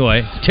 Yeah.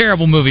 Anyway,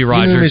 terrible movie,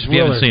 Roger. If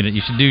you haven't seen it,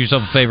 you should do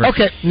yourself a favor.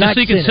 Okay. Just so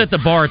you can set the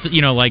bar,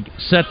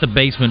 set the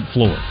basement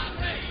floor.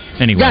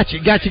 Anyway.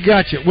 Gotcha.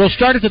 We'll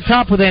start at the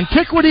top with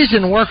antiquities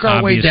and work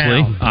our way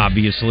down.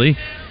 Obviously.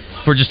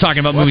 If we're just talking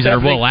about movies that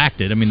are well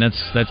acted, I mean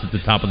that's at the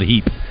top of the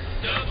heap.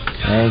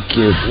 Thank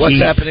you.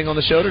 What's happening on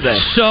the show today?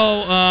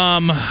 So,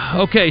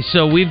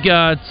 so we've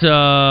got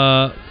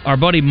our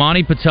buddy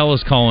Monty Patel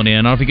is calling in. I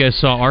don't know if you guys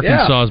saw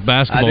Arkansas's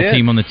basketball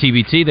team on the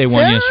TBT. They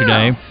won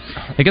yesterday.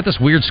 They got this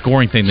weird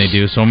scoring thing they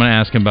do, so I'm going to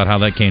ask him about how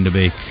that came to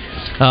be.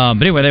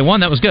 But anyway, they won.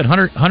 That was good.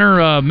 Hunter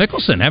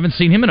Mickelson. Haven't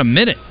seen him in a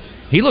minute.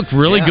 He looked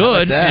really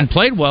good and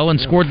played well and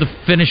scored the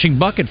finishing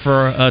bucket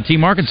for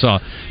Team Arkansas.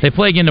 They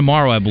play again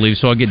tomorrow, I believe,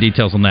 so I'll get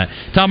details on that.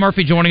 Tom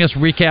Murphy joining us,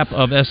 recap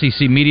of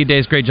SEC Media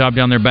Days. Great job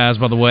down there, Baz,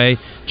 by the way.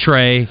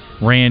 Trey,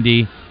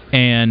 Randy,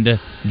 and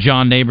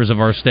John Neighbors of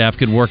our staff.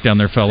 Good work down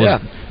there, fellas. Yeah.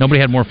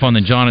 Nobody had more fun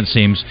than John, it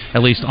seems,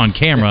 at least on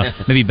camera.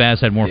 Maybe Baz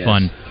had more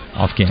fun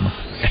off camera.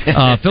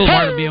 Phil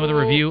Hart will be in with a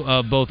review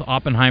of both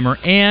Oppenheimer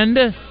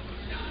and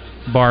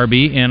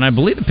Barbie, and I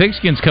believe the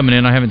Pigskin's coming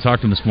in. I haven't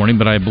talked to him this morning,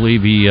 but I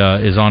believe he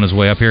is on his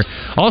way up here.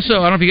 Also,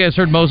 I don't know if you guys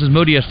heard Moses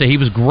Moody yesterday. He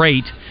was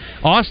great.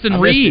 Austin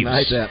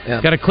Reeves.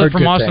 Got a clip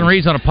from Austin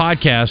Reeves on a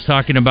podcast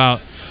talking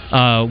about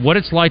what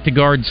it's like to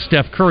guard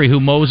Steph Curry, who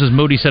Moses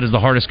Moody said is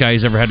the hardest guy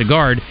he's ever had to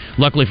guard.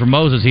 Luckily for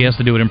Moses, he has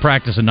to do it in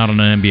practice and not on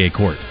an NBA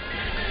court.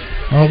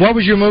 What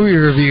was your movie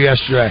review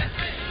yesterday?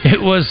 It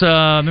was,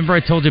 remember I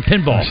told you,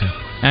 pinball.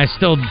 And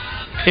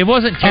it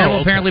wasn't terrible,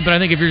 apparently, but I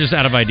think if you're just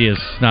out of ideas,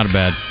 it's not a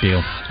bad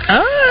deal.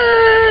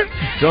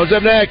 Jones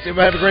up next.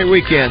 Everybody have a great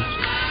weekend.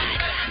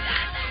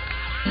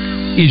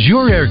 Is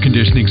your air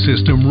conditioning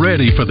system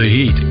ready for the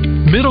heat?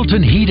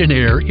 Middleton Heat and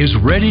Air is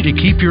ready to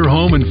keep your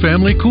home and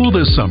family cool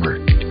this summer.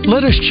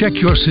 Let us check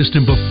your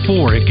system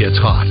before it gets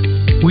hot.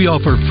 We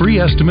offer free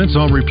estimates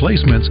on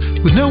replacements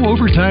with no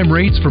overtime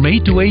rates from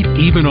 8 to 8,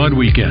 even on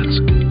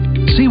weekends.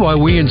 See why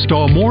we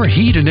install more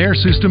heat and air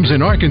systems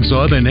in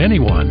Arkansas than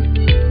anyone.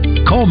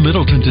 Call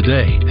Middleton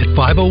today at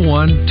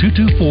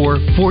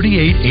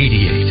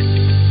 501-224-4888.